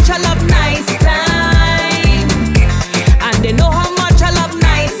how much I love nice time, and they know how much I love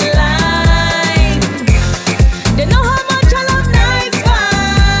nice line. They know how much I love nice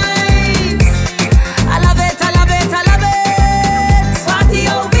vibes. I love it, I love it, I love it. Party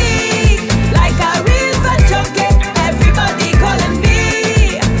all week like a real fat junkie. Everybody calling me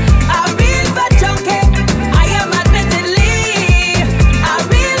a real fat junkie. I am admittedly a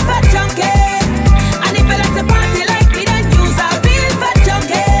real fat junkie. And if you like to party like me, then use a real fat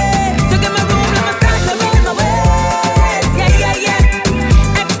junkie. So give me room, let me start to roll my waist. Yeah, yeah, yeah.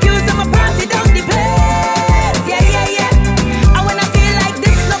 Excuse me, my party down the place. Yeah, yeah, yeah. And when I feel like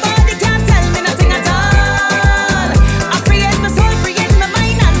this, nobody can tell me nothing at all. I'm free in my soul, free in my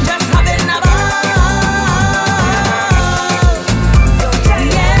mind, and just having a ball. Yeah,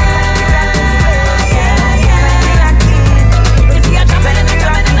 yeah, yeah. You see, I'm jumping and I'm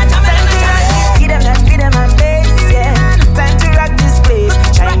jumping and I'm jumping and I'm jumping. Give them that rhythm and bass, yeah. Time to rock this place.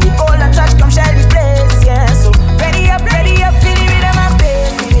 Shiny gold and touch, come share the place, yeah. So ready up, feel the rhythm and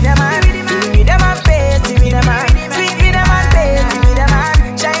bass, the rhythm and bass, the rhythm and sweet rhythm and bass, the rhythm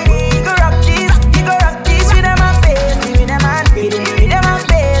and shiny. You go rock this rhythm and bass, the rhythm and bass,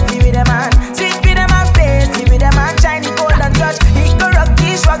 the rhythm and sweet rhythm and bass, the rhythm and shiny gold and touch. You go rock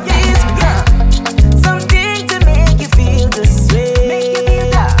this, yeah. Something to make you feel this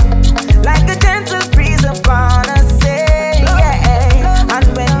way, like a gentle breeze upon a sail, yeah. And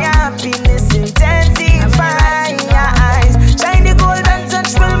when your happiness intensifies, shiny golden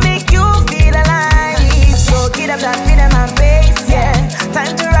touch will make you feel alive. So get up that rhythm and bass, yeah.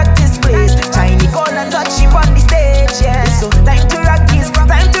 Time to rock this place. Shiny golden touch you on the stage, yeah. So time to rock this,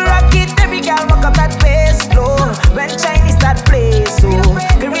 time to rock it. Every girl rock up that bass floor when shiny start play. So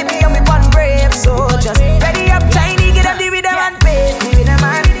Caribbean me one brave, so just ready up, shiny. Get up the rhythm and bass, the rhythm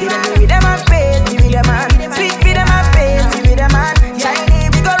and get up the rhythm and bass, the rhythm and sweet rhythm and bass, the rhythm and shiny.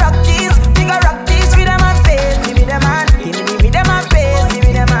 We go rock this rhythm and bass, the rhythm and give me the rhythm and bass, the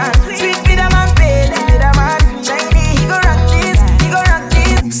rhythm and sweet rhythm and bass, the rhythm and shiny. He go rock this,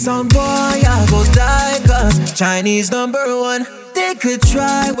 Sound boy, I go die, 'cause Chinese #1. They could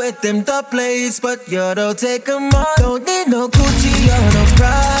try with them top plays, but you don't take them on. Don't need no Gucci or no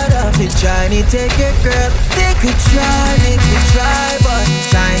Prada. If you Chinese take your girl, they could try, but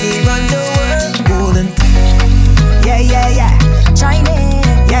Chinese run the world. Golden yeah, yeah, yeah. Chinese,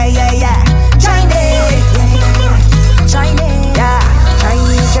 yeah, yeah, yeah. Chinese, Chinese, yeah.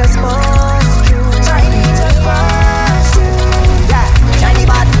 Chinese just bust you. Chinese just bust you. Yeah, Chinese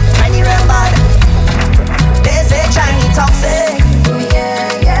bad, Chinese real bad. They say Chinese toxic.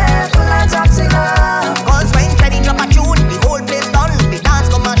 Yeah, yeah, full of toxic love. 'Cause when Chinese drop a tune, the whole place done. The dance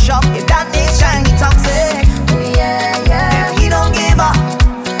come and shop. If that is Chinese toxic. Yeah, yeah. He don't give up.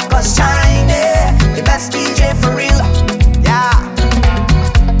 'Cause Chinese, the best DJ for real. Yeah.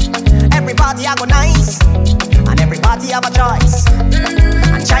 Every party I go nice, and every party have a choice.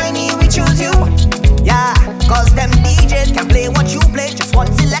 And Chinese we choose you. Yeah, 'cause them DJs can play what you play. Just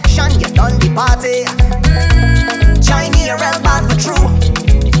one selection, you done the party. Chinese are real bad for true.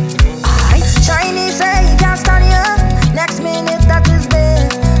 Chinese say you can't stand you. Next minute that is big.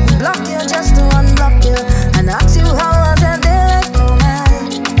 Block you just to unblock you and ask you how was your day. Oh man,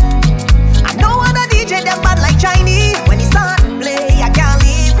 I know other DJ them bad like Chinese. When he start play, I can't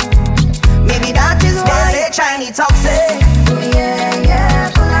leave. Maybe that is why they say Chinese toxic.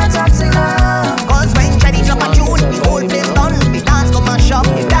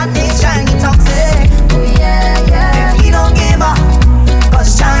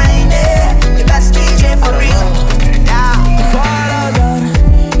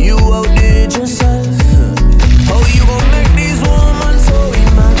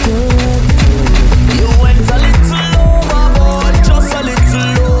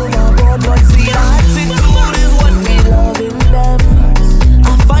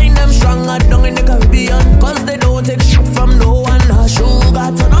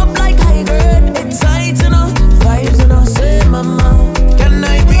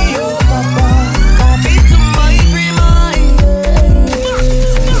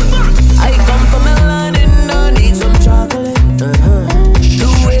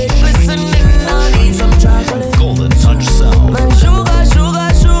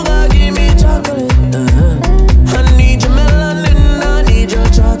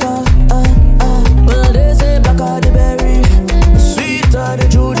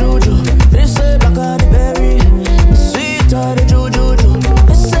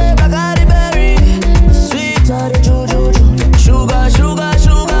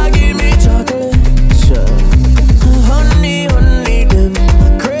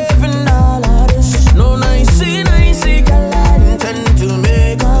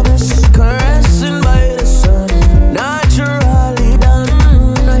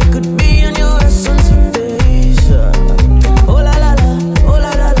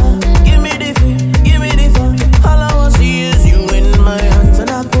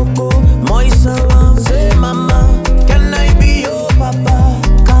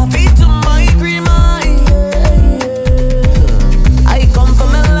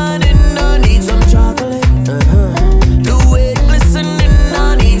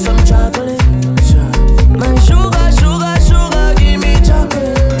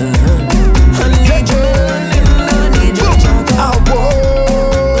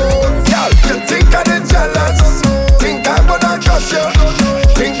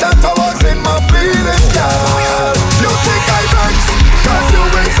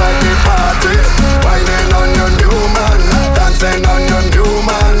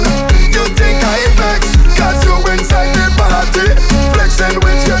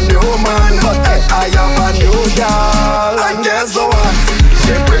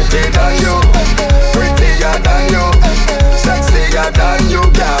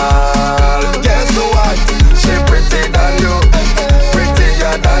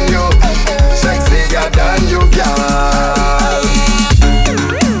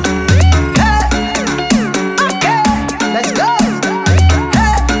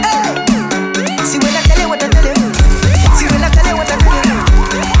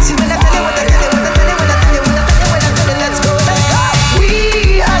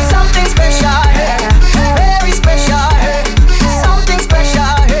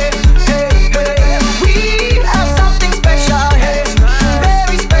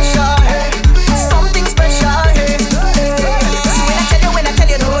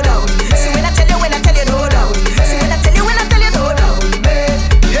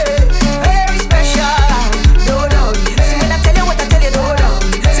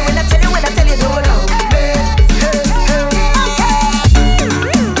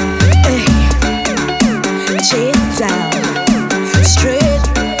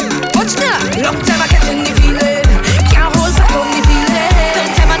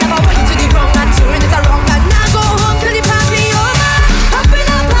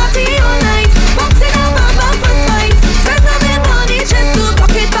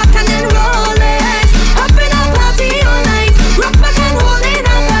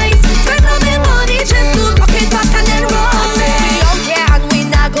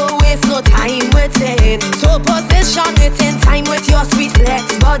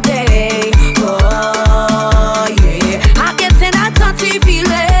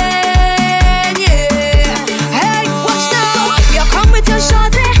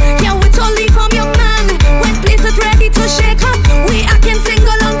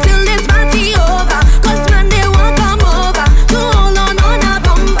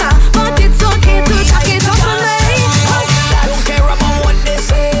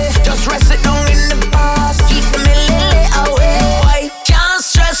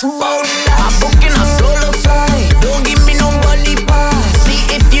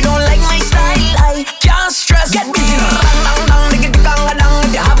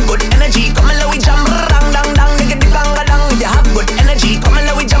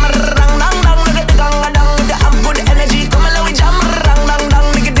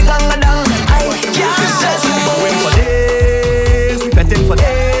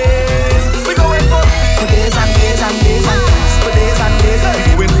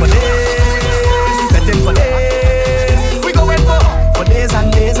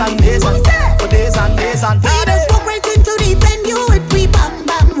 and days and for days and days and days. We just walk right into the venue with we bam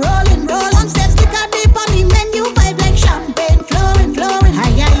bam rolling, roll on steps, stick a dip on the menu, vibe like champagne, flowing, flowing.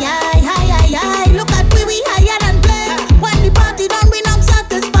 Hi, hi, hi, hi, hi, hi. Look at we higher than play. When the party done, we not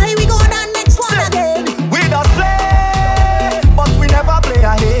satisfied. We go down next one again. We just play, but we never play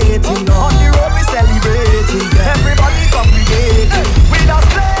a hating. On the road we celebrating, everybody congregating. We just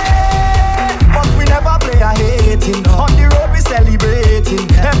play, but we never play a hating. On the road we celebrating,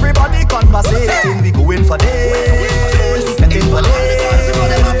 everybody conversating. We going for days, getting for days. We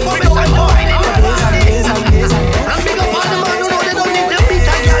going for days and days and days. And big up all the man who know they don't need to beat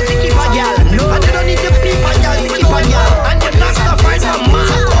a girl to keep a girl. And they don't need to beat a girl to keep a girl. And the last of us are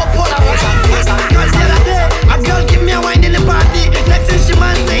mad couple of us. Cause the other day, a girl give me a wine in the party. Next thing she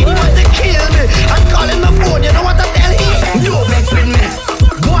man say he want to kill me. And calling my phone, you know what I tell him? Don't vex with me.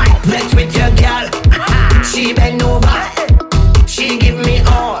 Boy, vex with your girl. She bend over. She give me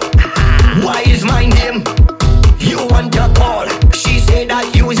all. Why is my name? You want to call? She say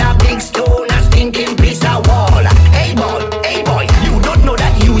that you's a big stone, a stinking piece of wall. Hey boy, you don't know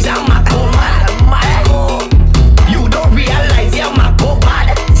that you's a Mako man. You don't realize you're Mako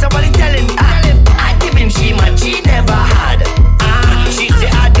bad. Somebody tell him, I give him she man she never had. She say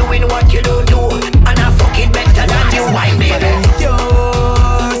I'm doing what you don't do, and I fuck it better than you. Why, baby?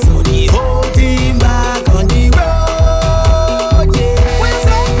 So the whole team back on the road, yeah.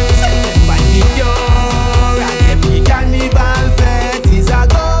 Find the cure, and every carnival fete is a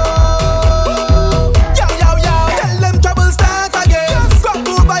go. Yo, tell them trouble start again. Scrap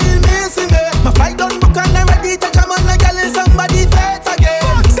over you missing me. My fight done book and I'm ready to come on like a somebody fete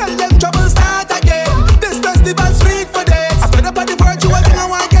again. Tell them trouble start again. This festival sweet for days. I fed up on the virtual thing, I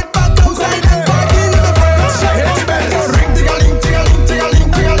want to get back outside and party with my friends. Ring ting-a-ling, ting-a-ling, ting-a-ling,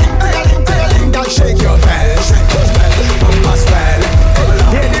 ting-a-ling, ting-a-ling, ting-a-ling. Girl, shake your bells, shake those bells, bumper swell.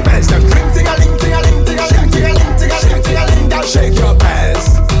 Hear the bells, them ring ting-a-ling, ting-a-ling, ting-a-ling, ting-a-ling, ting-a-ling, ting-a-ling. Girl, shake your bells,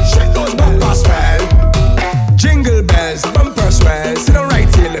 shake those bumper swell. Jingle bells, bumper swell. Sit down right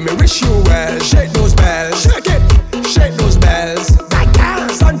here, let me wish you well. Shake those bells, shake it, shake those bells.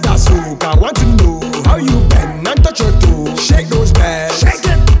 Santa Suka, want to know how you bend and touch your toe. Shake those bells, shake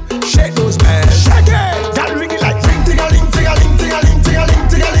it, shake those bells, shake it. Girl, ring it like ring ting-a-ling, ting-a-ling, ting-a-ling, ting-a-ling,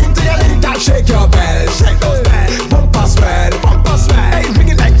 ting-a-ling, ting-a-ling. Girl, shake your bells, shake those bells, bumper swell, bumper swell. Hey, ring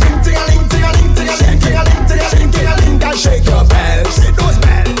it like ring ting-a-ling, ting-a-ling, ting-a-ling, ting-a-ling, ting-a-ling, ting-a-ling. Girl, shake your bells, shake those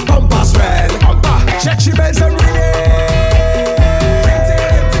bells, bumper swell, bumper. Shake your bells and ring it.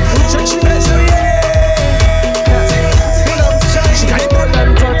 Shake your bells and ring it. She got it on them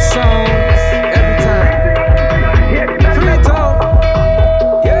touch sound every time. Free it out,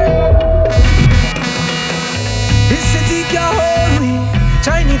 yeah. This city can't hold me.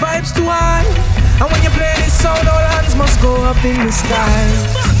 Chinese vibes too high. And when you play this sound, all hands must go up in the sky.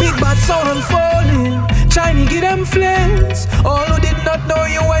 Big bad sound unfolding. Chinese give them flames. All who did not know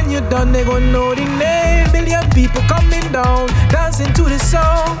you when you're done, they gon' know the name. Million people coming down, dancing to the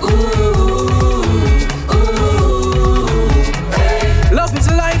song. Love is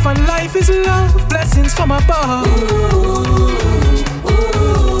life and life is love. Blessings from above.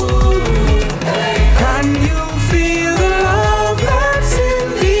 Can you feel the love that's in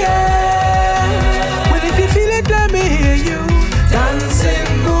the air? Well, if you feel it, let me hear you. Dancing,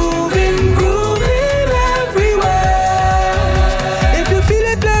 moving, grooving everywhere. If you feel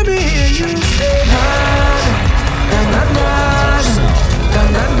it, let me hear you. Say na na na na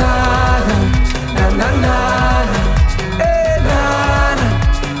na na na na na na.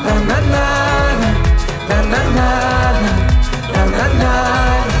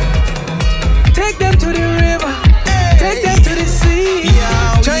 Take them to the river, take them to the sea.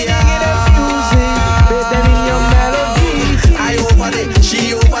 Try to get them music, put them in your melody. I over there,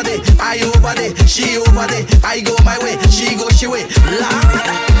 she over there, I over there, she over there. I go my way, she go she way. Lord,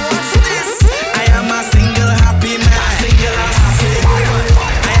 what's this? I am a single happy man. Single and happy.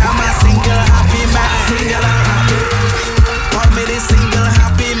 I am a single happy man. Single and happy. Call me the single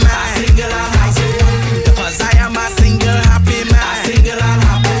happy man. Single and happy. Cause I am a single happy man. Single and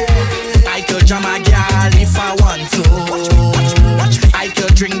happy. I could jam a girl if I want to. I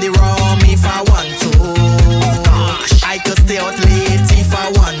could drink the rum if I want to. I could stay out late if I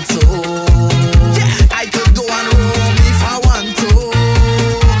want to. I could go on roam if I want to.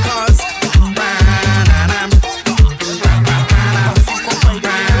 Cause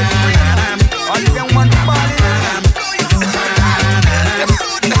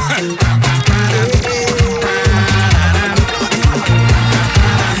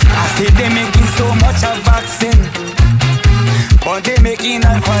I say they making so much of vaccine, but they making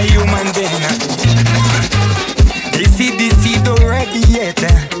it for human being. They see don't ready yet.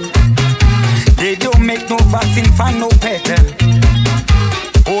 vaccine for no pet.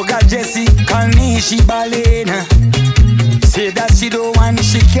 Oh God, Jessie, call me, she balena. Say that she don't want,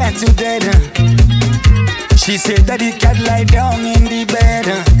 she can't do dead. She said that he can't lie down in the bed.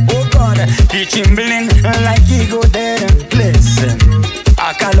 Oh God, he trembling like he go dead. Listen,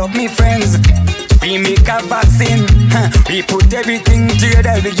 I call up me friends. We make a vaccine. We put everything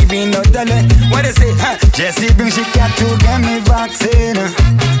together. We giving no dollar. What they say? Jessie bring she cat to get me vaccine.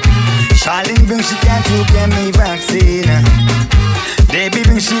 Charlene bring she cat to get me vaccine. Baby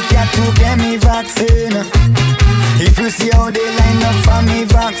bring she cat to get me vaccine. If you see how they line up for me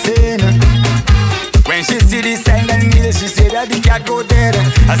vaccine. When she see the sign and needle, she say that the cat go dead.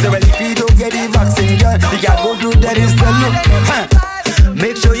 I say, well, if you don't get the vaccine, girl, the cat go do that is the look.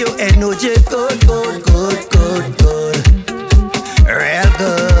 Make sure your energy good, good, good, good, good. Real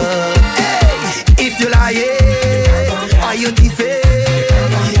good. Hey, if you lie, are you thiefing?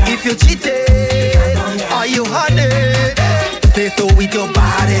 If you cheated, are you honey? Stay so with your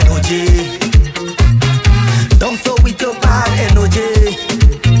bad energy. Don't so with your bad energy.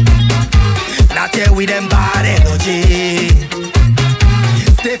 Not here with them bad energy.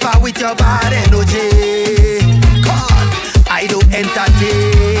 Stay far with your bad energy. Cause I don't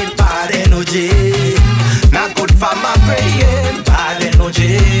entertain bad energy. Not good for my brain. Bad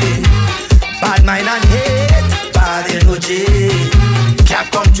energy. Bad mind and hate. Bad energy. Can't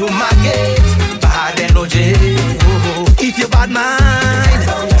come to my gate. Bad energy. If you bad mind,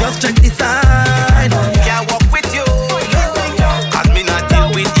 just check the sign. Can't walk with you. Cause me not deal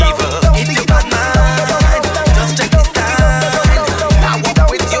with evil. If you bad mind, just check the sign. Can't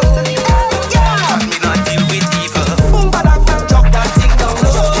walk with you. Cause me not deal with evil. Drop that thing down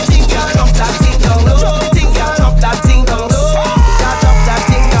low. Drop that thing down low. Drop that thing down low.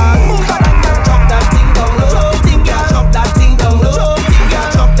 Drop that thing down low. Drop that thing down low. Drop that thing down low.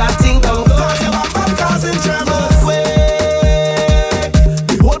 Drop that thing down low. Cause you are bad causing trouble.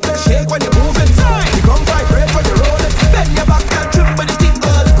 The whole place shake when you move it. You gon' vibrate when you roll it. Bend your back and trip when the thing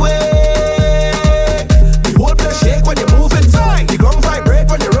earthquake. The whole place shake when you move it. You gon' vibrate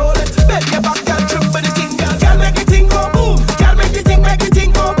when you roll it. Bend your back and trip when the thing girl. Can't make the thing go boom. Can't make the thing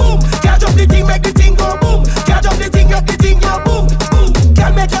go boom. Can't drop the thing, make the thing go boom. Can't drop the thing, make the thing go boom. Boom.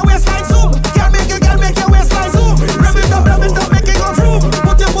 Can't make your waistline zoom. Can't make your waistline zoom. Rev it up, make it go vroom.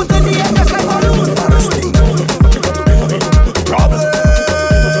 Put your foot in the air just like balloon.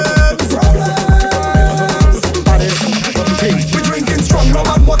 We drinking strong rum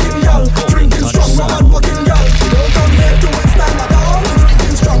and walking y'all. Drinking strong rum and walking y'all. We don't come here to waste time at all. We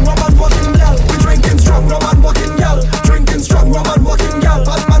drinking strong rum and walking y'all. We drinking strong rum and walking y'all. Drinking strong rum and walking y'all.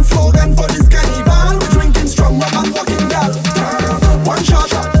 Batman slogan for this carnival. We drinking strong rum and walking y'all. One shot,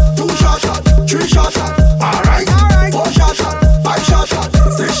 two shot, three shot. Alright, four shot, five shot,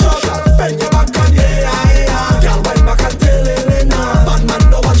 six shot. Bend your back and yeah. Girl, bend back and tell it now. Batman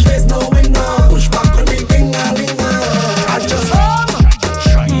don't watch face, no winner. Push back on the ding-a-ling-a. I just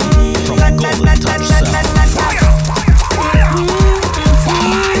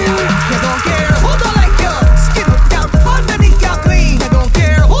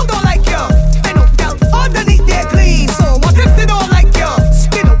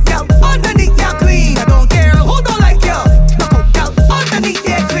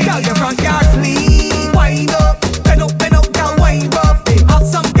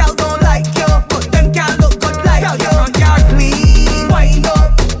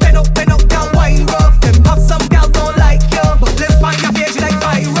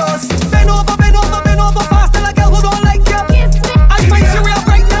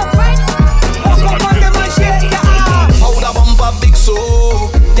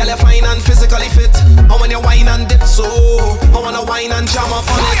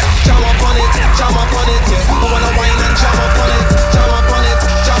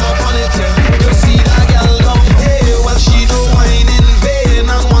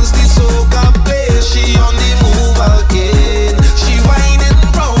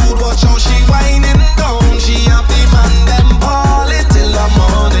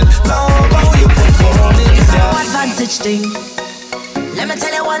Let me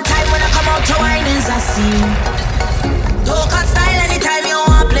tell you one time when I come out to wine is a scene. Don't cut style anytime you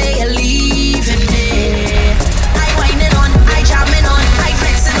want play, you leave it there. I whining on, I jam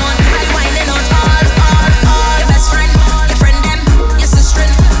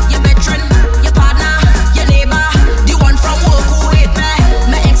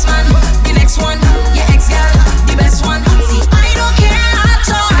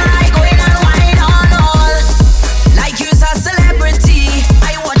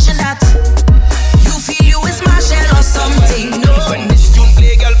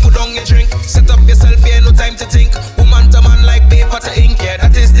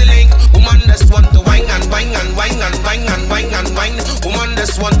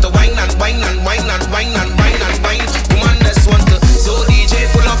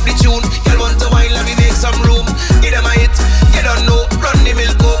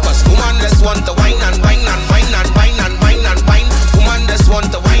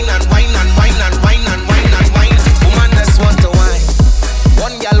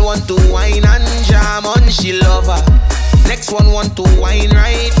want to wine and jam on she lover. Next one want to wine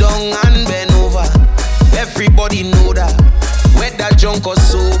right down and bend over. Everybody know that, whether drunk or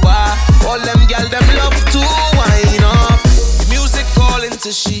sober, all them gal them love to wine up. Music calling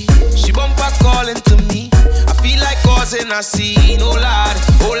to she bumper calling to me. I feel like causing a scene, oh lord,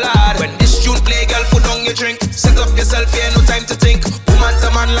 oh lord. When this tune play, girl, put down your drink. Set up yourself, yeah, no time to think. Woman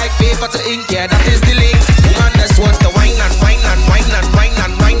to man like paper to ink, yeah, that is the